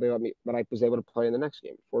they let me, but I was able to play in the next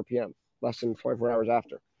game at 4 p.m. less than 24 hours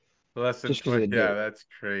after, Less than just because of 20. the Yeah, date. that's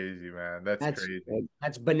crazy, man. That's That's crazy.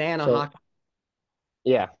 that's banana So hockey.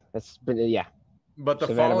 yeah, that's been yeah, But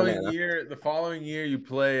Savannah Banana. the following year you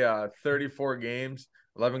play 34 games,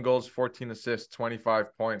 11 goals, 14 assists,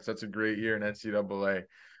 25 points. That's a great year in NCAA.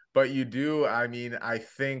 But you do, I mean, I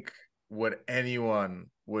think what anyone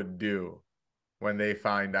would do when they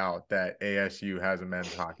find out that ASU has a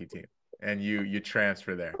men's hockey team and you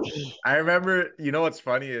transfer there. I remember, you know what's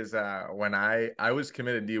funny is when I was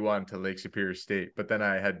committed D1 to Lake Superior State, but then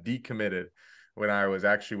I had decommitted when I was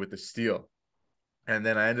actually with the Steel. And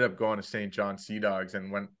then I ended up going to St. John Sea Dogs.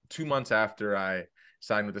 And when 2 months after I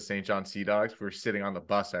signed with the St. John Sea Dogs, we were sitting on the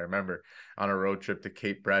bus, I remember, on a road trip to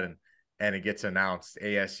Cape Breton. And it gets announced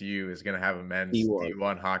ASU is going to have a men's D1.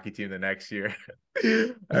 D1 hockey team the next year.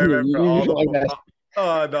 I remember You all feel the like that.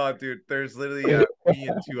 oh no, dude. There's literally me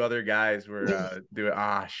and two other guys were doing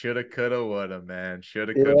shoulda, coulda, woulda, man.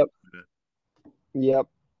 Shoulda, coulda, Yep, woulda. yep.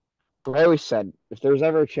 I always said if there was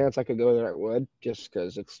ever a chance I could go there, I would, just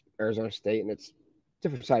because it's Arizona State and it's a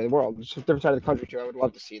different side of the world, it's a different side of the country too. I would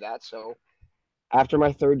love to see that. So after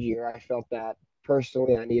my third year, I felt that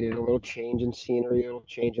personally I needed a little change in scenery, a little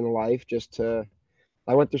change in life, just to.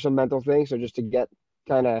 I went through some mental things, so just to get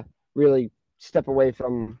kind of really step away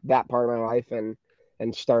from that part of my life and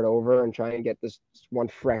start over and try and get this one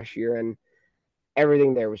fresh year. And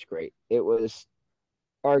everything there was great. It was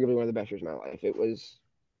arguably one of the best years of my life. It was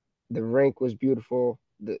the rink was beautiful,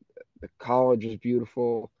 the college was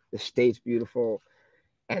beautiful, the state's beautiful,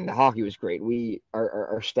 and the hockey was great.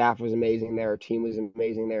 Our staff was amazing there, our team was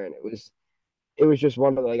amazing there, and it was just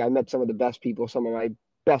one of like I met some of the best people, some of my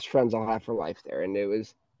best friends I'll have for life there, and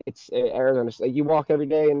it's Arizona. Like you walk every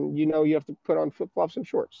day, and you know you have to put on flip flops and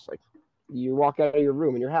shorts. Like you walk out of your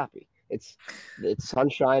room and you're happy. It's sun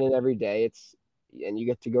shining every day. It's and you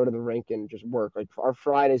get to go to the rink and just work. Like our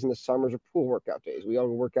Fridays in the summers are pool workout days. We all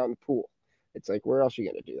work out in the pool. It's like where else are you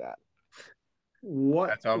gonna do that?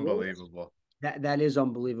 That's unbelievable. That is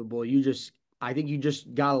unbelievable. I think you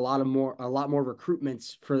just got a lot more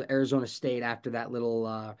recruitments for Arizona State after that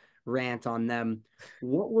little rant on them.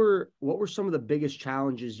 What were some of the biggest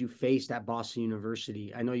challenges you faced at Boston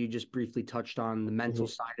University? I know you just briefly touched on the mental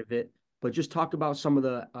Mm-hmm. side of it, but just talk about some of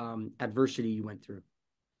the adversity you went through.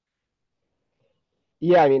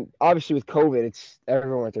 Yeah, I mean, obviously with COVID, it's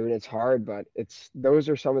everyone went through it. It's hard, but it's those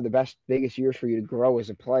are some of the biggest years for you to grow as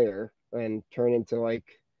a player and turn into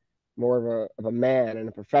like more of a man and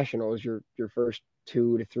a professional as your first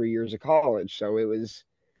 2 to 3 years of college. So it was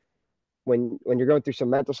when you're going through some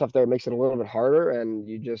mental stuff there, it makes it a little bit harder, and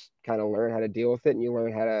you just kind of learn how to deal with it and you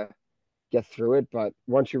learn how to get through it. But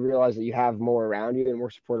once you realize that you have more around you and more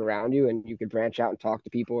support around you, and you can branch out and talk to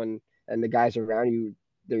people, and the guys around you,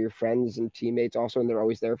 they're your friends and teammates also, and they're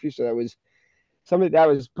always there for you. So that was something that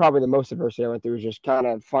was probably the most adversity I went through, was just kind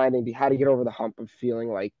of finding how to get over the hump of feeling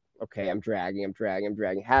like, okay, I'm dragging, I'm dragging, I'm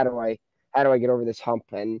dragging. How do I get over this hump?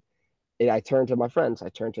 And I turned to my friends, I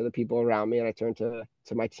turned to the people around me, and I turned to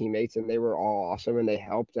my teammates, and they were all awesome and they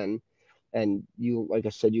helped. And you, like I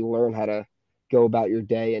said, you learn how to go about your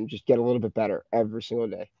day and just get a little bit better every single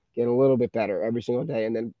day. Get a little bit better every single day.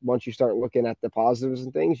 And then once you start looking at the positives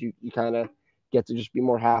and things, you kind of get to just be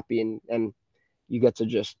more happy, and you get to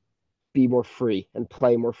just be more free and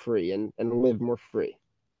play more free and live more free.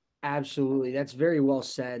 Absolutely. That's very well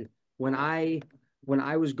said. When I when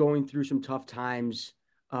I was going through some tough times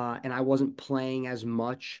and I wasn't playing as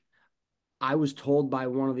much, I was told by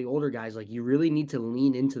one of the older guys, like, you really need to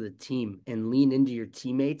lean into the team and lean into your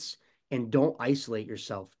teammates and don't isolate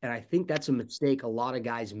yourself. And I think that's a mistake a lot of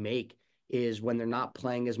guys make is when they're not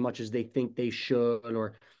playing as much as they think they should,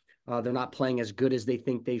 or they're not playing as good as they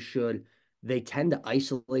think they should, they tend to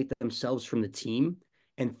isolate themselves from the team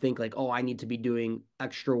and think like, oh, I need to be doing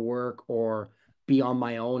extra work or be on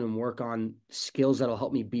my own and work on skills that'll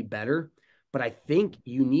help me be better. But I think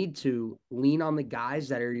you need to lean on the guys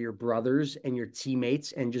that are your brothers and your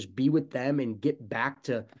teammates and just be with them and get back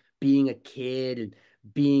to being a kid and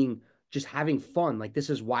being just having fun. Like this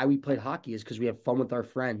is why we played hockey, is because we have fun with our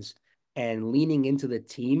friends. And leaning into the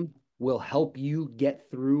team will help you get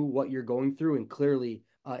through what you're going through. And clearly,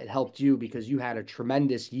 it helped you because you had a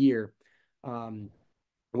tremendous year um,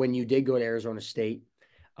 when you did go to Arizona State.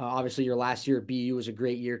 Obviously, your last year at BU was a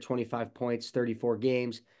great year, 25 points, 34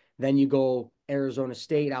 games. Then you go Arizona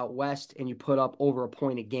State out west and you put up over a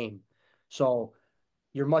point a game. So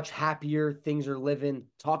you're much happier. Things are living.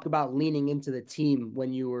 Talk about leaning into the team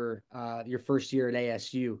when you were your first year at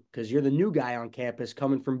ASU, because you're the new guy on campus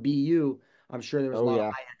coming from BU. I'm sure there was a Oh lot of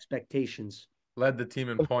yeah. high expectations. Led the team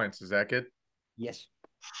in points. Is that good? Yes.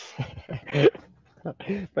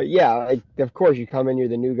 But yeah, like of course you come in, you're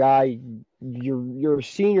the new guy, you're a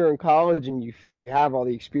senior in college, and you have all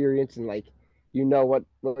the experience, and like you know what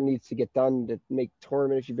needs to get done to make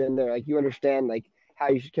tournament if you've been there. Like you understand like how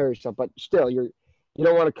you should carry yourself, but still you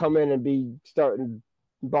don't want to come in and be starting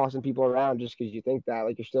bossing people around just because you think that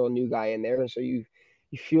like you're still a new guy in there, and so you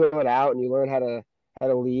feel it out and you learn how to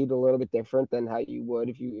lead a little bit different than how you would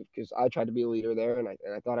if you because I tried to be a leader there, and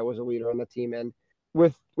I thought I was a leader on the team, and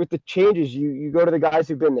with the changes, you go to the guys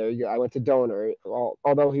who've been there. I went to Donor.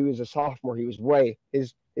 Although he was a sophomore, he was way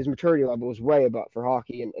his maturity level was way above for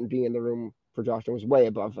hockey, and being in the room for Joshua was way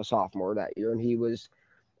above a sophomore that year. And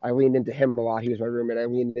I leaned into him a lot. He was my roommate. I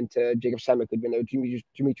leaned into Jacob Semick, who'd been there,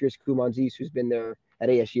 Demetrius Kumanzis, who's been there at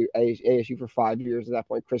ASU for 5 years at that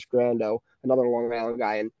point, Chris Grando, another Long Island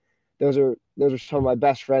guy. And those are some of my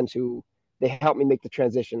best friends who they helped me make the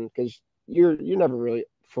transition because you're never really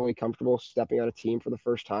fully comfortable stepping on a team for the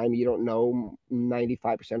first time. You don't know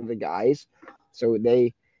 95% of the guys. So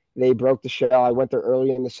they broke the shell. I went there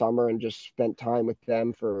early in the summer and just spent time with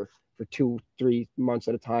them for 2-3 months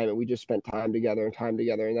at a time, and we just spent time together,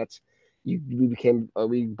 and that's we became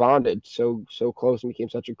we bonded so close and became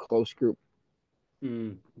such a close group.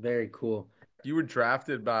 Very cool. You were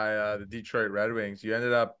drafted by the Detroit Red Wings. You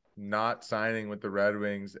ended up not signing with the Red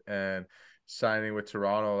Wings and signing with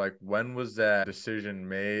Toronto. Like, when was that decision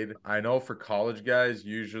made? I know for college guys,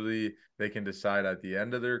 usually they can decide at the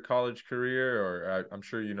end of their college career, or I'm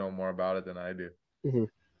sure you know more about it than I do. Mm-hmm.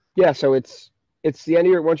 Yeah, so it's the end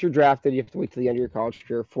of your once you're drafted, you have to wait till the end of your college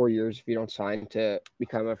career, 4 years if you don't sign to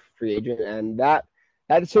become a free agent, and that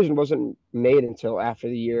decision wasn't made until after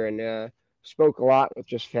the year, and spoke a lot with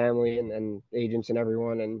just family and agents and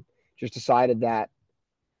everyone, and just decided that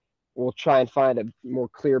we'll try and find a more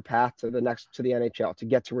clear path to the NHL to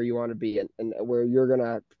get to where you want to be and where you're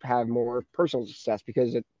gonna have more personal success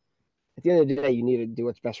because at the end of the day you need to do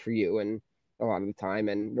what's best for you and a lot of the time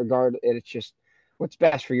and it's just what's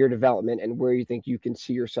best for your development and where you think you can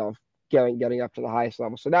see yourself getting up to the highest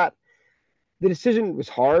level. So that the decision was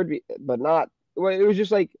hard, but not. Well, it was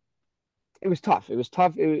just like it was tough. It was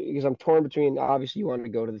tough because I'm torn between obviously you want to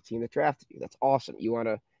go to the team that drafted you. That's awesome. You want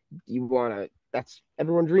to. That's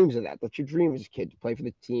everyone dreams of that. That's your dream as a kid to play for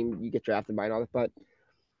the team you get drafted by and all that. But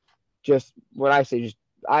just what I say, just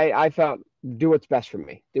I felt do what's best for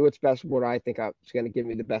me. Do what's best. What I think is going to give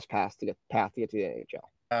me the best path to get to the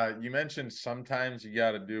NHL. You mentioned sometimes you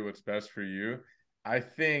got to do what's best for you. I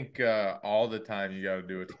think all the time you got to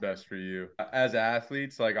do what's best for you. As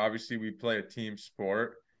athletes, like obviously we play a team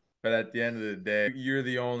sport, but at the end of the day, you're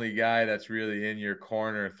the only guy that's really in your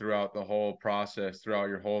corner throughout the whole process, throughout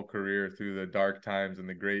your whole career, through the dark times and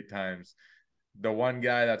the great times. The one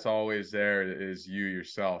guy that's always there is you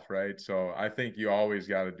yourself, right? So I think you always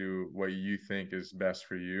got to do what you think is best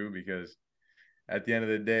for you because at the end of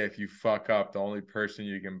the day, if you fuck up, the only person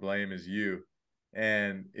you can blame is you.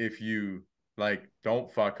 And if you like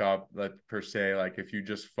don't fuck up, like per se, like if you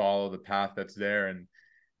just follow the path that's there and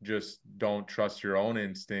just don't trust your own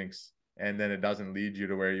instincts and then it doesn't lead you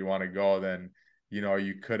to where you want to go, then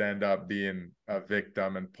you could end up being a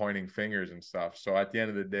victim and pointing fingers and stuff. So at the end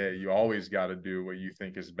of the day, you always got to do what you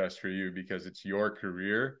think is best for you because it's your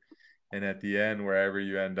career. And at the end, wherever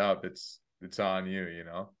you end up, it's on you, you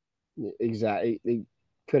know? Exactly. They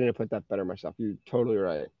couldn't have put that better myself. You're totally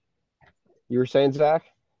right. You were saying, Zach?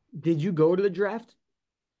 Did you go to the draft?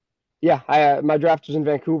 Yeah, I my draft was in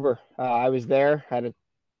Vancouver. I was there. Had a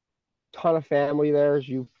ton of family there, as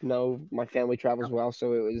you know. My family travels well,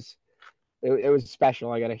 so it was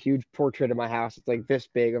special. I got a huge portrait in my house. It's like this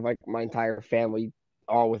big of like my entire family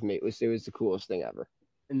all with me. It was the coolest thing ever.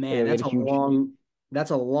 And Man, they made that's a a huge long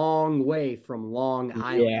That's a long way from Long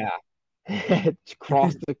Island. Yeah. It's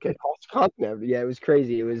across the continent. Yeah, it was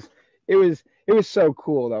crazy. It was so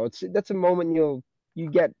cool though. That's a moment you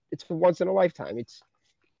get. It's for once in a lifetime. It's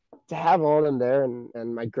to have all of them there,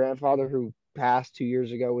 and my grandfather who passed 2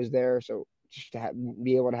 years ago was there. So just to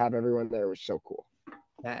be able to have everyone there was so cool.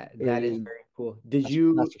 It That is was very cool.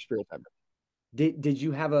 best experience ever. Did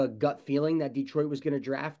you have a gut feeling that Detroit was going to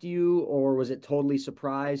draft you, or was it totally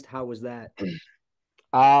surprised? How was that?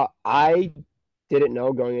 I didn't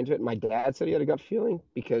know going into it. My dad said he had a gut feeling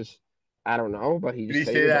because I don't know, but he Did just he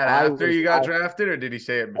said he say did. But that after you got drafted, or did he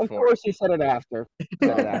say it of before? course, he said it after. He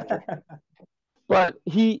said it after. But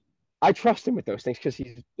I trust him with those things because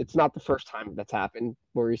it's not the first time that's happened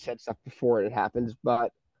where he said stuff before it happens.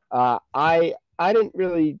 But I didn't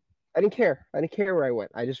really, I didn't care. I didn't care where I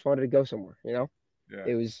went. I just wanted to go somewhere. Yeah.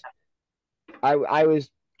 It was, I was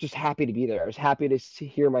just happy to be there. I was happy to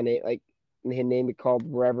hear my name, like his name be called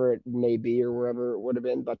wherever it may be or wherever it would have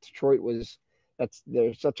been. But Detroit was,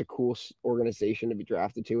 they're such a cool organization to be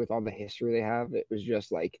drafted to with all the history they have. It was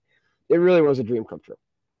just like, it really was a dream come true.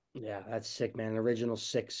 Yeah, that's sick, man. Original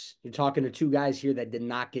six. You're talking to two guys here that did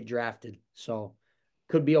not get drafted. So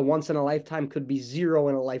could be a once in a lifetime, could be zero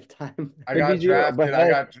in a lifetime. I Could be got zero, but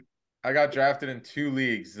drafted. hey, I got drafted in two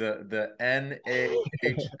leagues, the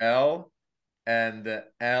NAHL and the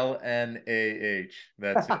LNAH.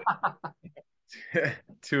 That's it.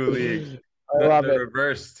 Two leagues. I love The it.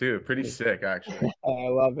 reverse too. Pretty sick actually. I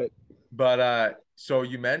love it. But so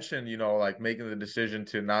you mentioned, like making the decision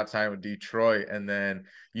to not sign with Detroit, and then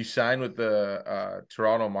you signed with the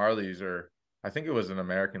Toronto Marlies, or I think it was an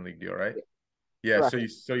American League deal, right? Yeah,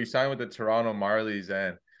 Correct. so you signed with the Toronto Marlies,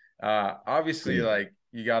 and obviously, like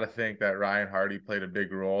you got to think that Ryan Hardy played a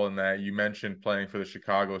big role in that. You mentioned playing for the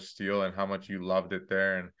Chicago Steel and how much you loved it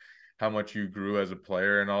there, and how much you grew as a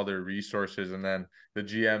player and all their resources. And then the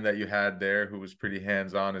GM that you had there, who was pretty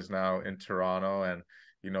hands-on, is now in Toronto, and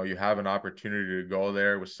you have an opportunity to go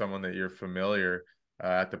there with someone that you're familiar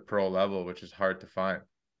at the pro level, which is hard to find.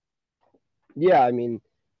 Yeah, I mean,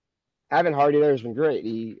 having Hardy there has been great.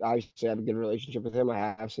 He obviously have a good relationship with him. I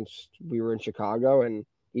have since we were in Chicago, and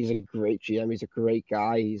he's a great GM. He's a great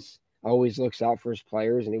guy. He's always looks out for his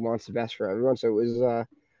players, and he wants the best for everyone. So it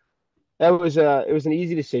was an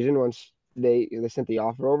easy decision once they sent the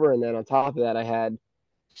offer over, and then on top of that, I had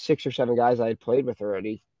 6 or 7 guys I had played with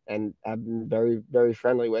already and have been very, very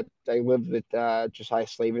friendly with. I lived with Josiah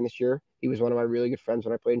Slavin this year. He was one of my really good friends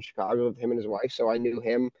when I played in Chicago with him and his wife. So I knew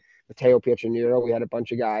him, Matteo Pietranero. We had a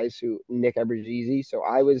bunch of guys who Nick Eberzizi. So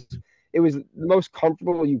it was the most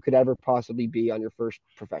comfortable you could ever possibly be on your first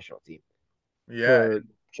professional team Yeah, for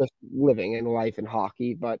just living and life and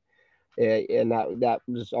hockey. But and that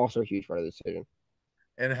was also a huge part of the decision.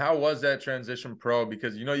 and how was that transition pro?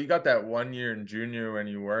 Because you got that 1 year in junior when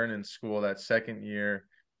you weren't in school, that second year.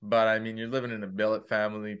 But I mean, you're living in a billet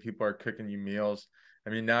family. People are cooking you meals. I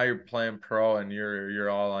mean, now you're playing pro and you're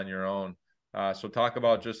all on your own. So talk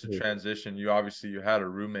about just the Mhm. transition. You had a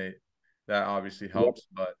roommate that obviously Yep. helps,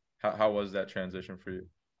 but how was that transition for you?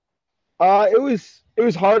 It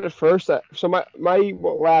was hard at first. So my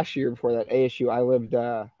last year before that ASU, I lived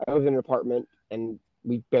in an apartment and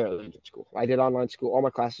we barely did school. I did online school. All my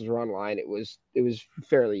classes were online. It was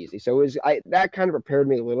fairly easy. So it was I that kind of prepared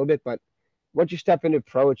me a little bit. But once you step into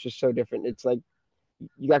pro, it's just so different. It's like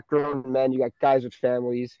you got grown men, you got guys with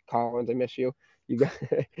families. Collins, I miss you. You got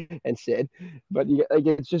and Sid, but like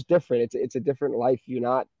it's just different. It's a different life. You're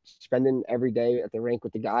not spending every day at the rink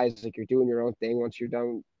with the guys. Like you're doing your own thing. Once you're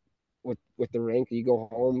done with the rink. You go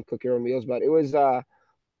home, cook your own meals. But it was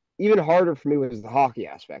even harder for me was the hockey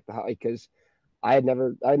aspect, because I had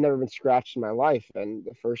never been scratched in my life, and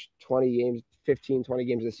the first 20 games, 15, 20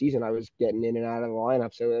 games of the season, I was getting in and out of the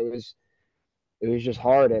lineup. So it was just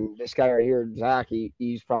hard. And this guy right here, Zach,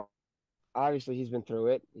 he's probably obviously he's been through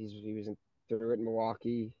it. He was through it in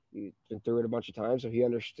Milwaukee. He's been through it a bunch of times, so he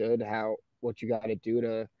understood what you got to do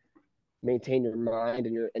to maintain your mind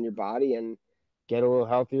and your body and get a little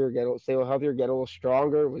healthier, stay a little healthier, get a little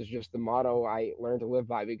stronger was just the motto I learned to live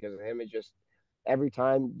by because of him. It just every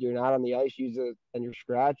time you're not on the ice, use it and you're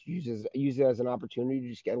scratched, use it as an opportunity to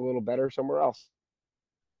just get a little better somewhere else.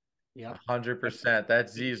 Yep. 100%.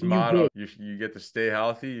 That's Z's You motto. win You get to stay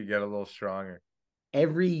healthy, you get a little stronger.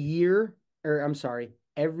 every year, or I'm sorry,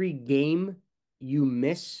 every game you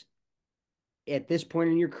miss at this point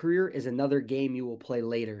in your career is another game you will play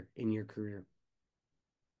later in your career.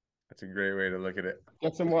 That's a great way to look at it.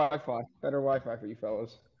 Get some Wi-Fi, better Wi-Fi for you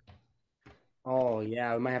fellas. Oh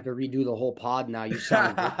yeah, we might have to redo the whole pod now. You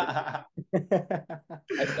sound great.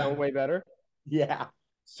 I sound way better. Yeah.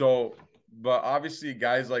 So but obviously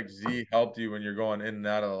guys like Z helped you when you're going in and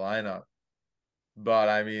out of the lineup. But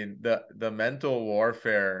I mean, the mental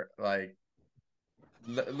warfare, like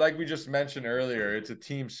we just mentioned earlier, it's a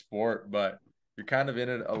team sport, but you're kind of in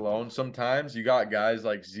it alone sometimes. You got guys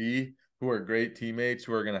like Z who are great teammates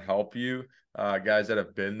who are going to help you, guys that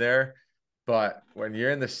have been there. But when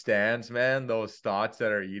you're in the stands, man, those thoughts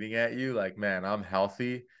that are eating at you, like, man, I'm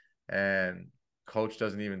healthy and coach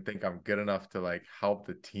doesn't even think I'm good enough to like help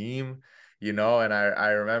the team, And I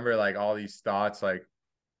remember like all these thoughts, like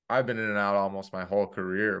I've been in and out almost my whole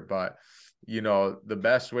career, but the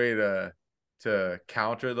best way to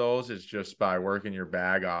counter those is just by working your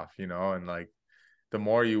bag off, and like the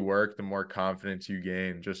more you work, the more confidence you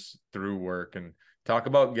gain just through work. And talk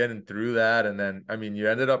about getting through that. And then, I mean, you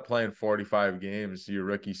ended up playing 45 games your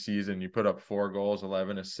rookie season. You put up 4 goals,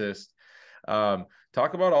 11 assists.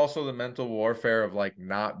 Talk about also the mental warfare of like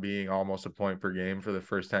not being almost a point per game for the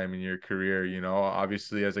first time in your career.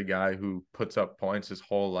 Obviously, as a guy who puts up points his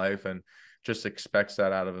whole life and just expects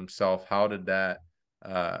that out of himself, how did that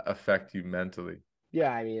affect you mentally?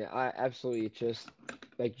 Yeah, I mean, I absolutely just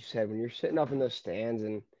like you said, when you're sitting up in those stands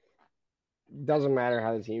and doesn't matter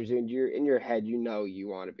how the team's doing, you're in your head, you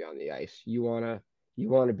want to be on the ice. You want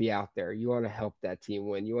to be out there. You want to help that team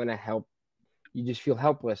win. You want to help. You just feel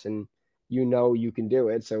helpless and you can do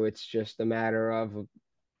it. So it's just a matter of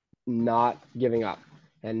not giving up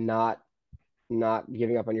and not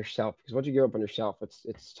giving up on yourself, because once you give up on yourself,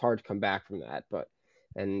 it's hard to come back from that. But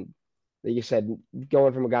and like you said,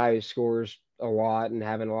 going from a guy who scores a lot and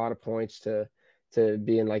having a lot of points to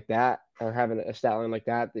being like that or having a stat line like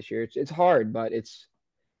that this year, it's hard, but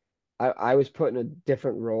I was put in a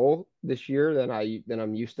different role this year than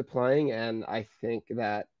I'm used to playing, and I think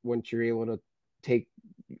that once you're able to take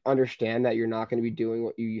understand that you're not going to be doing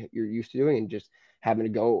what you're used to doing and just having to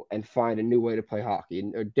go and find a new way to play hockey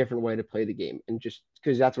and a different way to play the game, and just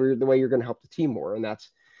because that's the way you're going to help the team more, and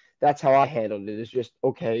that's how I handled it. Is just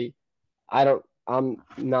okay. I'm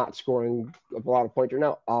not scoring a lot of points right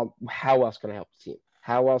now. How else can I help the team?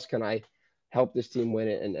 How else can I help this team win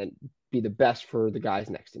it and be the best for the guys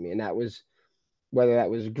next to me? And that was whether that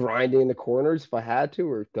was grinding in the corners if I had to,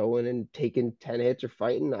 or going and taking 10 hits or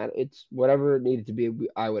fighting. It's whatever it needed to be.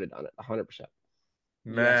 I would have done it 100%.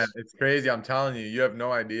 Man, Yes. it's crazy. I'm telling you, you have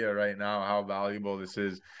no idea right now how valuable this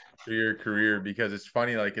is for your career because it's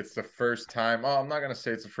funny, like it's the first time. Oh, I'm not gonna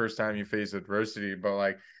say it's the first time you face adversity, but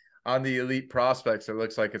like on the elite prospects, it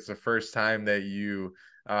looks like it's the first time that you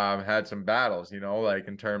had some battles, like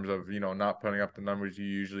in terms of, not putting up the numbers you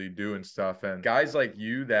usually do and stuff. And guys like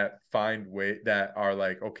you that find that are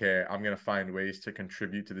like, okay, I'm gonna find ways to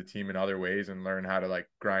contribute to the team in other ways and learn how to like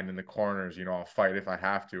grind in the corners, I'll fight if I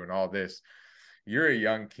have to and all this. You're a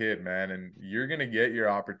young kid, man, and you're gonna get your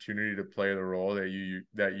opportunity to play the role that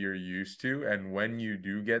you're used to. And when you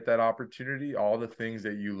do get that opportunity, all the things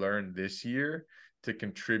that you learned this year to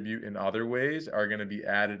contribute in other ways are going to be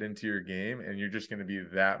added into your game, and you're just going to be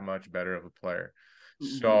that much better of a player.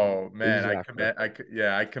 So, man, Exactly.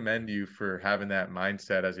 I commend you for having that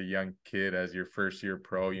mindset as a young kid, as your first year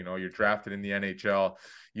pro. You're drafted in the NHL.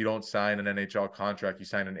 You don't sign an NHL contract, you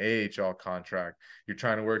sign an AHL contract. You're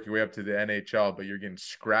trying to work your way up to the NHL, but you're getting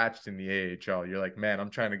scratched in the AHL. You're like, man,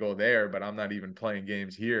 I'm trying to go there, but I'm not even playing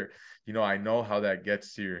games here. I know how that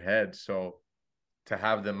gets to your head. So to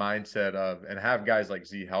have the mindset of, and have guys like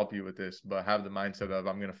Z help you with this, but have the mindset of,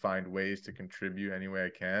 I'm going to find ways to contribute any way I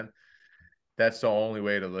can. That's the only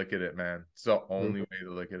way to look at it, man. It's the Mhm. only way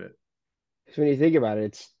to look at it. So when you think about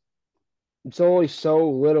it, it's only so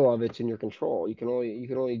little of it's in your control. You can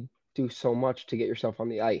only do so much to get yourself on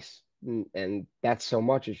the ice, and that's so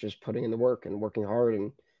much. It's just putting in the work and working hard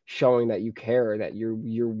and showing that you care, that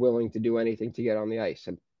you're willing to do anything to get on the ice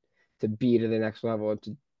and to be to the next level and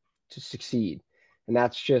to succeed. And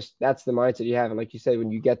that's the mindset you have. And like you said,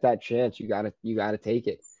 when you get that chance, you gotta take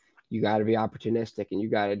it. You gotta be opportunistic, and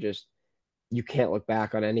you can't look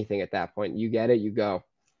back on anything at that point. You get it, you go.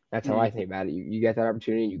 That's how I think about it. You get that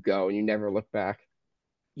opportunity and you go and you never look back.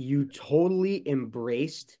 You totally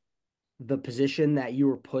embraced the position that you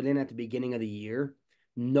were put in at the beginning of the year,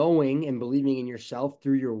 knowing and believing in yourself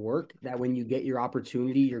through your work that when you get your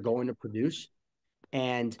opportunity, you're going to produce.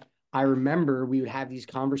 And I remember we would have these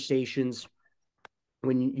conversations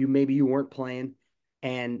when maybe you weren't playing,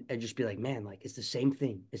 and I'd just be like, man, like it's the same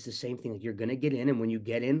thing. It's the same thing. Like you're gonna get in, and when you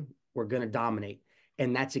get in, we're gonna dominate.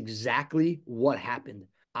 And that's exactly what happened.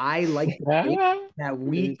 I like to think that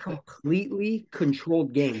we completely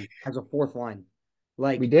controlled game as a fourth line. We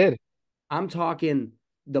Like did. I'm talking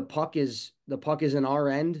the puck is in our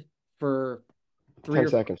end for three 10 or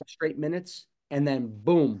four seconds. straight minutes, and then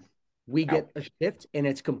boom, We Ouch. get a shift and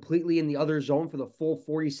it's completely in the other zone for the full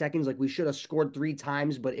 40 seconds. Like we should have scored 3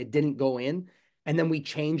 times, but it didn't go in. And then we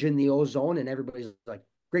change in the O zone and everybody's like,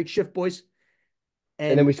 great shift, boys.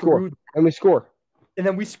 And then we And score. And we score.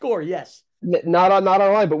 then we score, yes. Not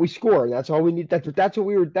online, but we score. That's all we need. That's what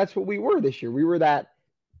we were. That's what we were this year. We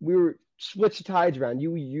were switch the tides around.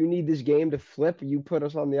 You need this game to flip. You put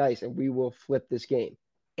us on the ice, and we will flip this game.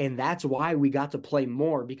 And that's why we got to play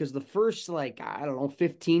more because the first, like, I don't know,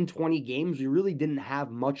 15, 20 games, we really didn't have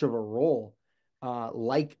much of a role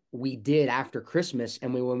like we did after Christmas.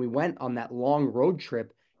 And when we went on that long road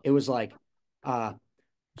trip, it was like,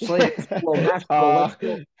 Slay, let's go, uh, let's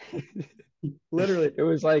go. Literally. it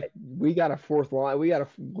was like we got a fourth line. We got a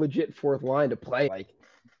legit fourth line to play. Like,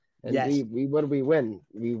 and Yes. we what did we win?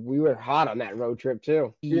 We were hot on that road trip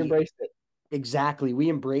too. We embraced it. Exactly. We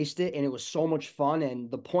embraced it and it was so much fun. And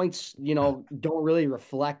the points, don't really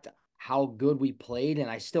reflect how good we played. And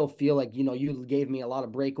I still feel like, you gave me a lot of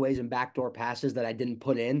breakaways and backdoor passes that I didn't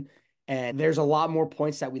put in. And there's a lot more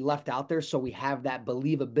points that we left out there. So we have that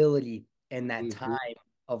believability and that Mm-hmm. time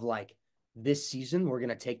of like this season, we're going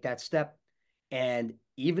to take that step. And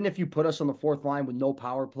even if you put us on the fourth line with no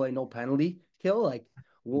power play, no penalty kill, like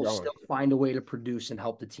we'll Going. still find a way to produce and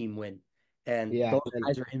help the team win. And Yeah, those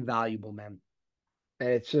guys are invaluable, man. and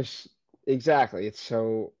it's just exactly. It's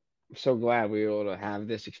so glad we were able to have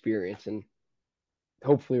this experience and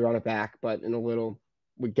hopefully run it back, but in a little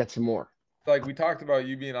we get some more. Like we talked about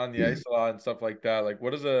you being on the ice a lot and stuff like that. Like,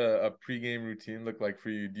 what does a pregame routine look like for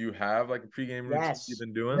you? Do you have like a pregame routine you've Yes.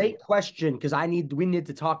 been doing? Great question, because we need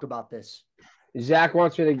to talk about this. Zach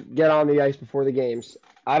wants me to get on the ice before the games.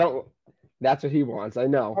 I don't. That's what he wants. I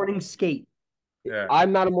know. Morning skate. Yeah.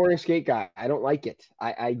 I'm not a morning skate guy. I don't like it.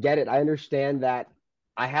 I get it. I understand that.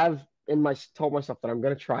 I have told myself that I'm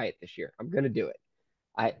gonna try it this year. I'm gonna do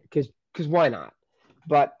it. Because why not?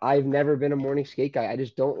 But I've never been a morning skate guy. I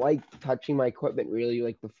just don't like touching my equipment really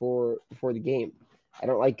like before the game. I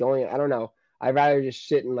don't like going. I don't know. I'd rather just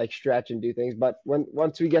sit and like stretch and do things. But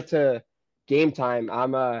once we get to game time,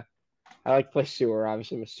 I like to play sewer.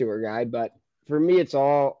 Obviously, I'm a sewer guy. But for me, it's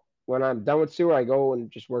all when I'm done with sewer, I go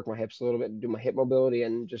and just work my hips a little bit, and do my hip mobility,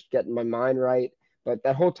 and just getting my mind right. But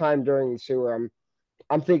that whole time during the sewer,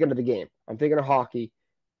 I'm thinking of the game. I'm thinking of hockey,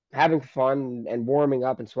 having fun and warming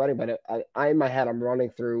up and sweating. But I in my head, I'm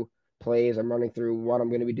running through plays. I'm running through what I'm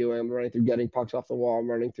going to be doing. I'm running through getting pucks off the wall. I'm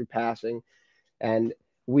running through passing. And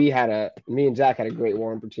me and Zach had a great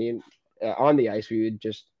warm routine on the ice. We would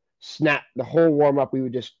just snap the whole warm up. We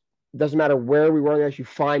would just, doesn't matter where we were on the ice, you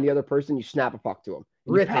find the other person, you snap a puck to them,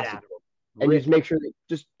 and you Rip it pass it out. to them. And you just make sure that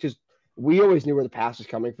just because we always knew where the pass was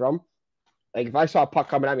coming from. Like if I saw a puck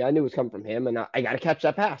coming at me, I knew it was coming from him, and I got to catch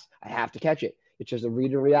that pass. I have to catch it. It's just a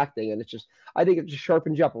read and react thing, and I think it just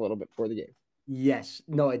sharpens you up a little bit before the game. Yes.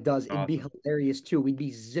 No, it does. It'd be Awesome. hilarious too. We'd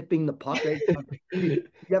be zipping the puck, right? You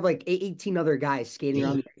have like 18 other guys skating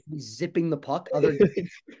around the ice. We'd be zipping the puck. Other guys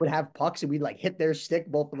would have pucks and we'd like hit their stick.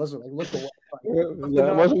 Both of us would like look away. Like,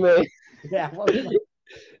 It wasn't me. yeah, it wasn't us.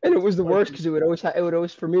 And it was the worst because it would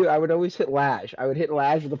always for me. I would always hit Lash. I would hit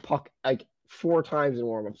Lash with a puck like 4 times in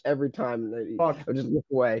warmups every time. Fuck. I would just look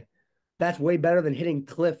away. That's way better than hitting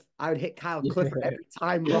Cliff. I would hit Kyle Clifford every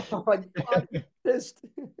time, bro. I'm like, fuck, pissed.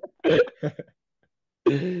 That's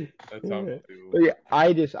unbelievable. But yeah,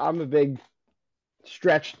 I'm a big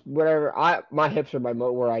stretch whatever. My hips are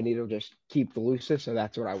where I need to just keep the loosest, so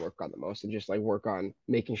that's what I work on the most, and just like work on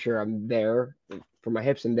making sure I'm there for my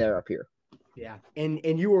hips and there up here. Yeah. And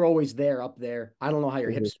you were always there up there. I don't know how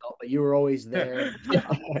your hips felt, but you were always there.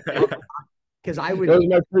 Because I would Those are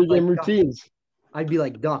my pregame like routines. I'd be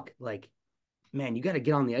like, Duck, like, man, you got to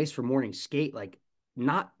get on the ice for morning skate. Like,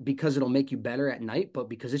 not because it'll make you better at night, but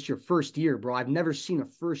because it's your first year, bro. I've never seen a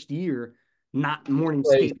first year not morning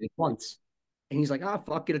skate Crazy. once. And he's like,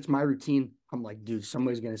 fuck it. It's my routine. I'm like, dude,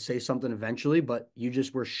 somebody's going to say something eventually, but you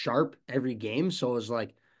just were sharp every game. So it was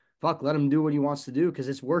like, fuck, let him do what he wants to do because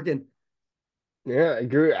it's working. Yeah, I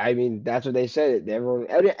agree. I mean, that's what they said.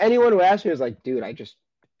 Anyone who asked me was like, dude,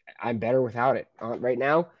 I'm better without it. Right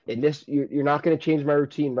now, you're not going to change my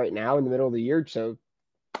routine right now in the middle of the year, so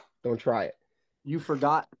don't try it. You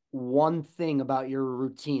forgot one thing about your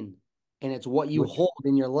routine, and it's what you Which, hold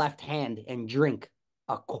in your left hand and drink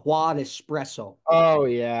a quad espresso. oh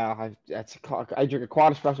yeah, I drink a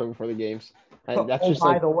quad espresso before the games, and that's Oh, just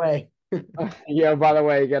by like, the way, yeah. By the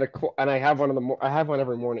way, and I have I have one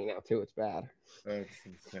every morning now too. It's bad. That's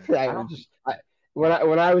insane. I I don't. just I, when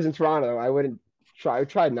I was in Toronto, I wouldn't try. I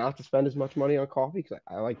tried not to spend as much money on coffee because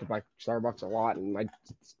I like to buy Starbucks a lot, and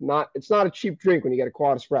it's not a cheap drink when you get a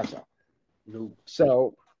quad espresso. No.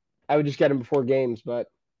 So I would just get them before games, but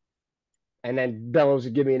And then Bellows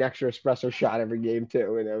would give me an extra espresso shot every game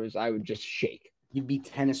too, and I would just shake. You'd be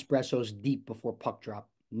 10 espressos deep before puck drop.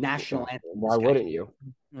 National anthem. Why This guy. wouldn't you?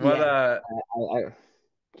 What Yeah. I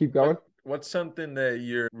keep going. what's something that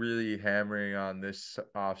you're really hammering on this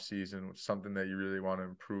off season? Something that you really want to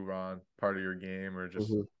improve on, part of your game, or just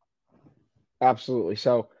Hmm. Absolutely.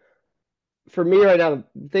 So for me right now,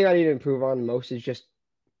 the thing I need to improve on most is just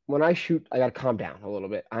when I shoot, I gotta calm down a little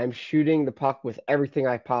bit. I'm shooting the puck with everything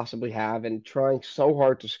I possibly have and trying so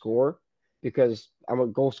hard to score because I'm a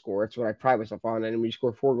goal scorer. It's what I pride myself on. And when you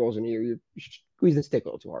score 4 goals in a year, you squeeze the stick a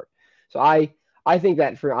little too hard. So I think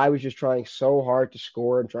that I was just trying so hard to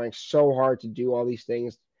score and trying so hard to do all these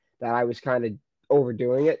things that I was kind of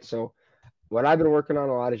overdoing it. So what I've been working on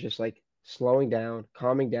a lot is just like slowing down,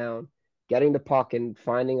 calming down, getting the puck and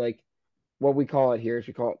finding like what we call it here is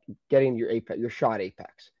we call it getting your apex, your shot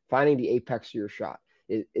apex, finding the apex of your shot.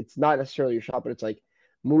 It's not necessarily your shot, but it's like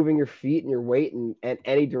moving your feet and your weight in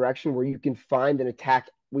any direction where you can find and attack.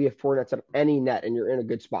 We have 4 nets up any net, and you're in a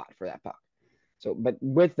good spot for that puck. So, but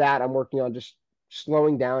with that, I'm working on just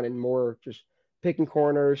slowing down and more just picking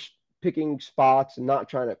corners, picking spots, and not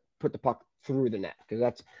trying to put the puck through the net because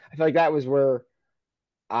I feel like that was where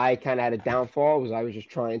I kind of had a downfall was I was just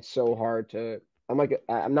trying so hard to.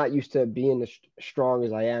 I'm not used to being as strong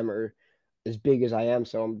as I am or as big as I am,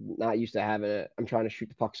 so I'm not used to having it. I'm trying to shoot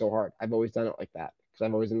the puck so hard. I've always done it like that because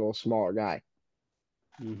I've always been a little smaller guy.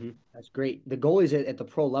 That's great. The goalies at the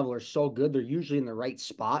pro level are so good. They're usually in the right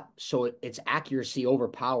spot. So it's accuracy over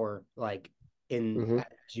power, like in Hmm.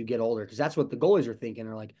 as you get older. Because that's what the goalies are thinking.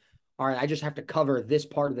 They're like, all right, I just have to cover this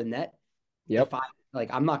part of the net. If Yep.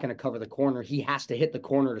 I'm not going to cover the corner. He has to hit the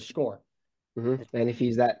corner to score. And if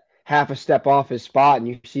he's that half a step off his spot and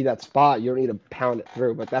you see that spot, you don't need to pound it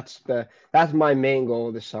through. But that's my main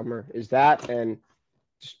goal this summer is that and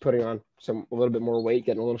just putting on a little bit more weight,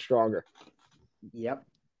 getting a little stronger. Yep.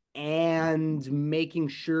 And making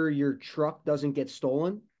sure your truck doesn't get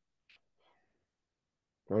stolen.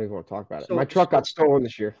 I don't even want to talk about it. My So, truck got so stolen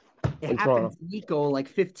this year it in happened Toronto. to Nico like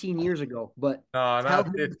 15 years ago, but no, tell not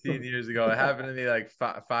him 15 years ago. It happened to me like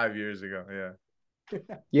 5 years ago. Yeah.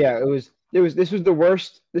 Yeah, it was this was the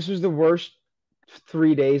worst. This was the worst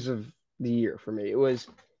 3 days of the year for me.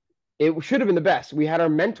 It should have been the best. We had our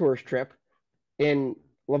mentors trip in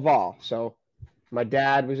Laval. So my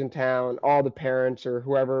dad was in town, all the parents or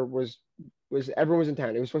whoever was everyone was in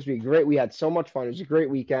town. It was supposed to be great. We had so much fun. It was a great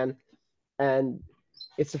weekend. And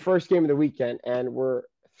it's the first game of the weekend, and we're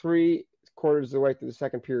 3/4 of the way through the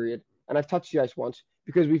second period. And I've touched the ice once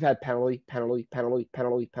because we've had penalty, penalty, penalty,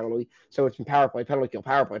 penalty, penalty. So it's been power play, penalty kill,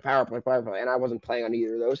 power play, power play, power play, and I wasn't playing on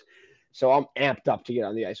either of those. So I'm amped up to get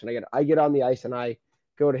on the ice. When I get on the ice and I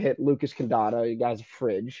go to hit Lucas Condata, you guys a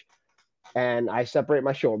fridge, and I separate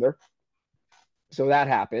my shoulder. So that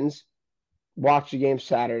happens. Watch the game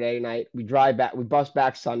Saturday night. We drive back. We bus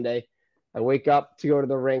back Sunday. I wake up to go to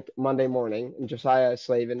the rink Monday morning, and Josiah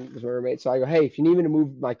Slavin was my roommate. So I go, hey, if you need me to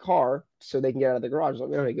move my car so they can get out of the garage, let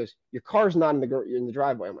me know. He goes, your car's not you're in the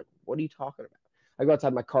driveway. I'm like, what are you talking about? I go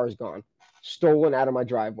outside, my car's gone, stolen out of my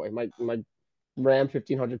driveway. My Ram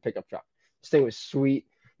 1500 pickup truck. This thing was sweet.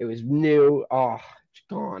 It was new. Oh, it's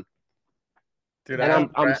gone. Dude, I And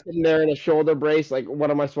have I'm sitting there in a shoulder brace. Like,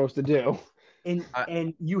 what am I supposed to do? and I,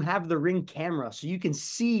 and you have the ring camera, so you can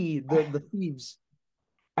see the thieves.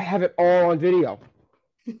 I have it all on video.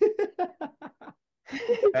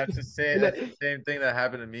 that's the same. And That's the same thing that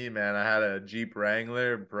happened to me, man. I had a Jeep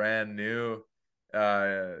Wrangler, brand new,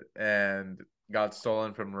 and got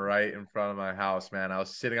stolen from right in front of my house, man. I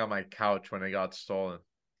was sitting on my couch when it got stolen.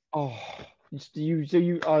 oh,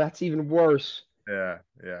 oh, that's even worse. Yeah,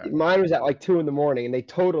 yeah. Mine was at like 2 in the morning, and they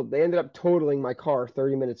ended up totaling my car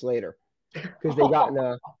 30 minutes later because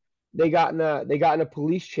they got in a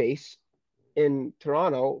police chase in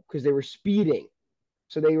Toronto because they were speeding.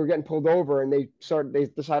 So they were getting pulled over, and they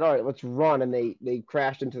decided, all right, let's run, and they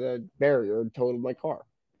crashed into the barrier and totaled my car.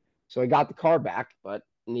 So I got the car back, but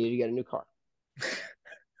needed to get a new car.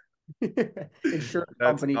 Insurance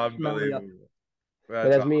That's company smell you. unbelievable. But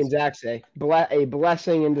That's as me and awesome. Zach say, a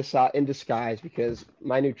blessing in disguise because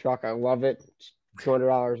my new truck, I love it. It's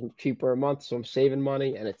 $200 cheaper a month, so I'm saving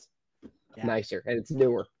money, and it's Yeah, nicer and it's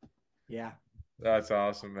newer. yeah. That's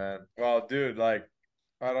awesome, man. Well, dude, like,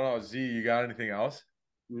 I don't know, Z, you got anything else?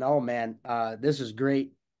 No, man. This is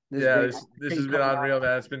great. This is Yeah, great. I this appreciate has you been coming on. unreal,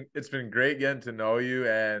 man. It's been great getting to know you,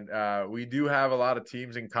 and we do have a lot of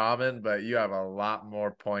teams in common, but you have a lot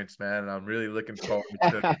more points, man. And I'm really looking forward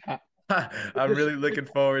to I'm really looking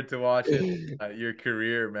forward to watching your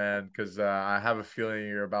career, man, because I have a feeling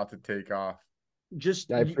you're about to take off.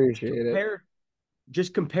 Just I appreciate it. compare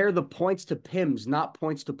just compare the points to Pims, not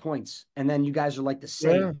points to points, and then you guys are like the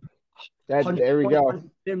same. There we go.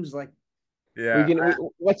 Pims, like Yeah,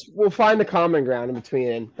 We'll find the common ground in between,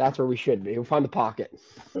 and that's where we should be. We'll find the pocket.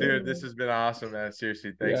 dude, this has been awesome, man.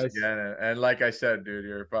 Seriously, thanks Yes. again. And like I said, dude,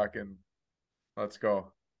 you're fucking. Let's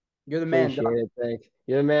go. you're the man, Appreciate Doc. it. Thanks.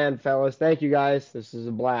 You're the man, fellas. Thank you, guys. This is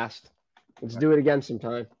a blast. Let's do it again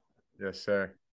sometime. Yes, sir.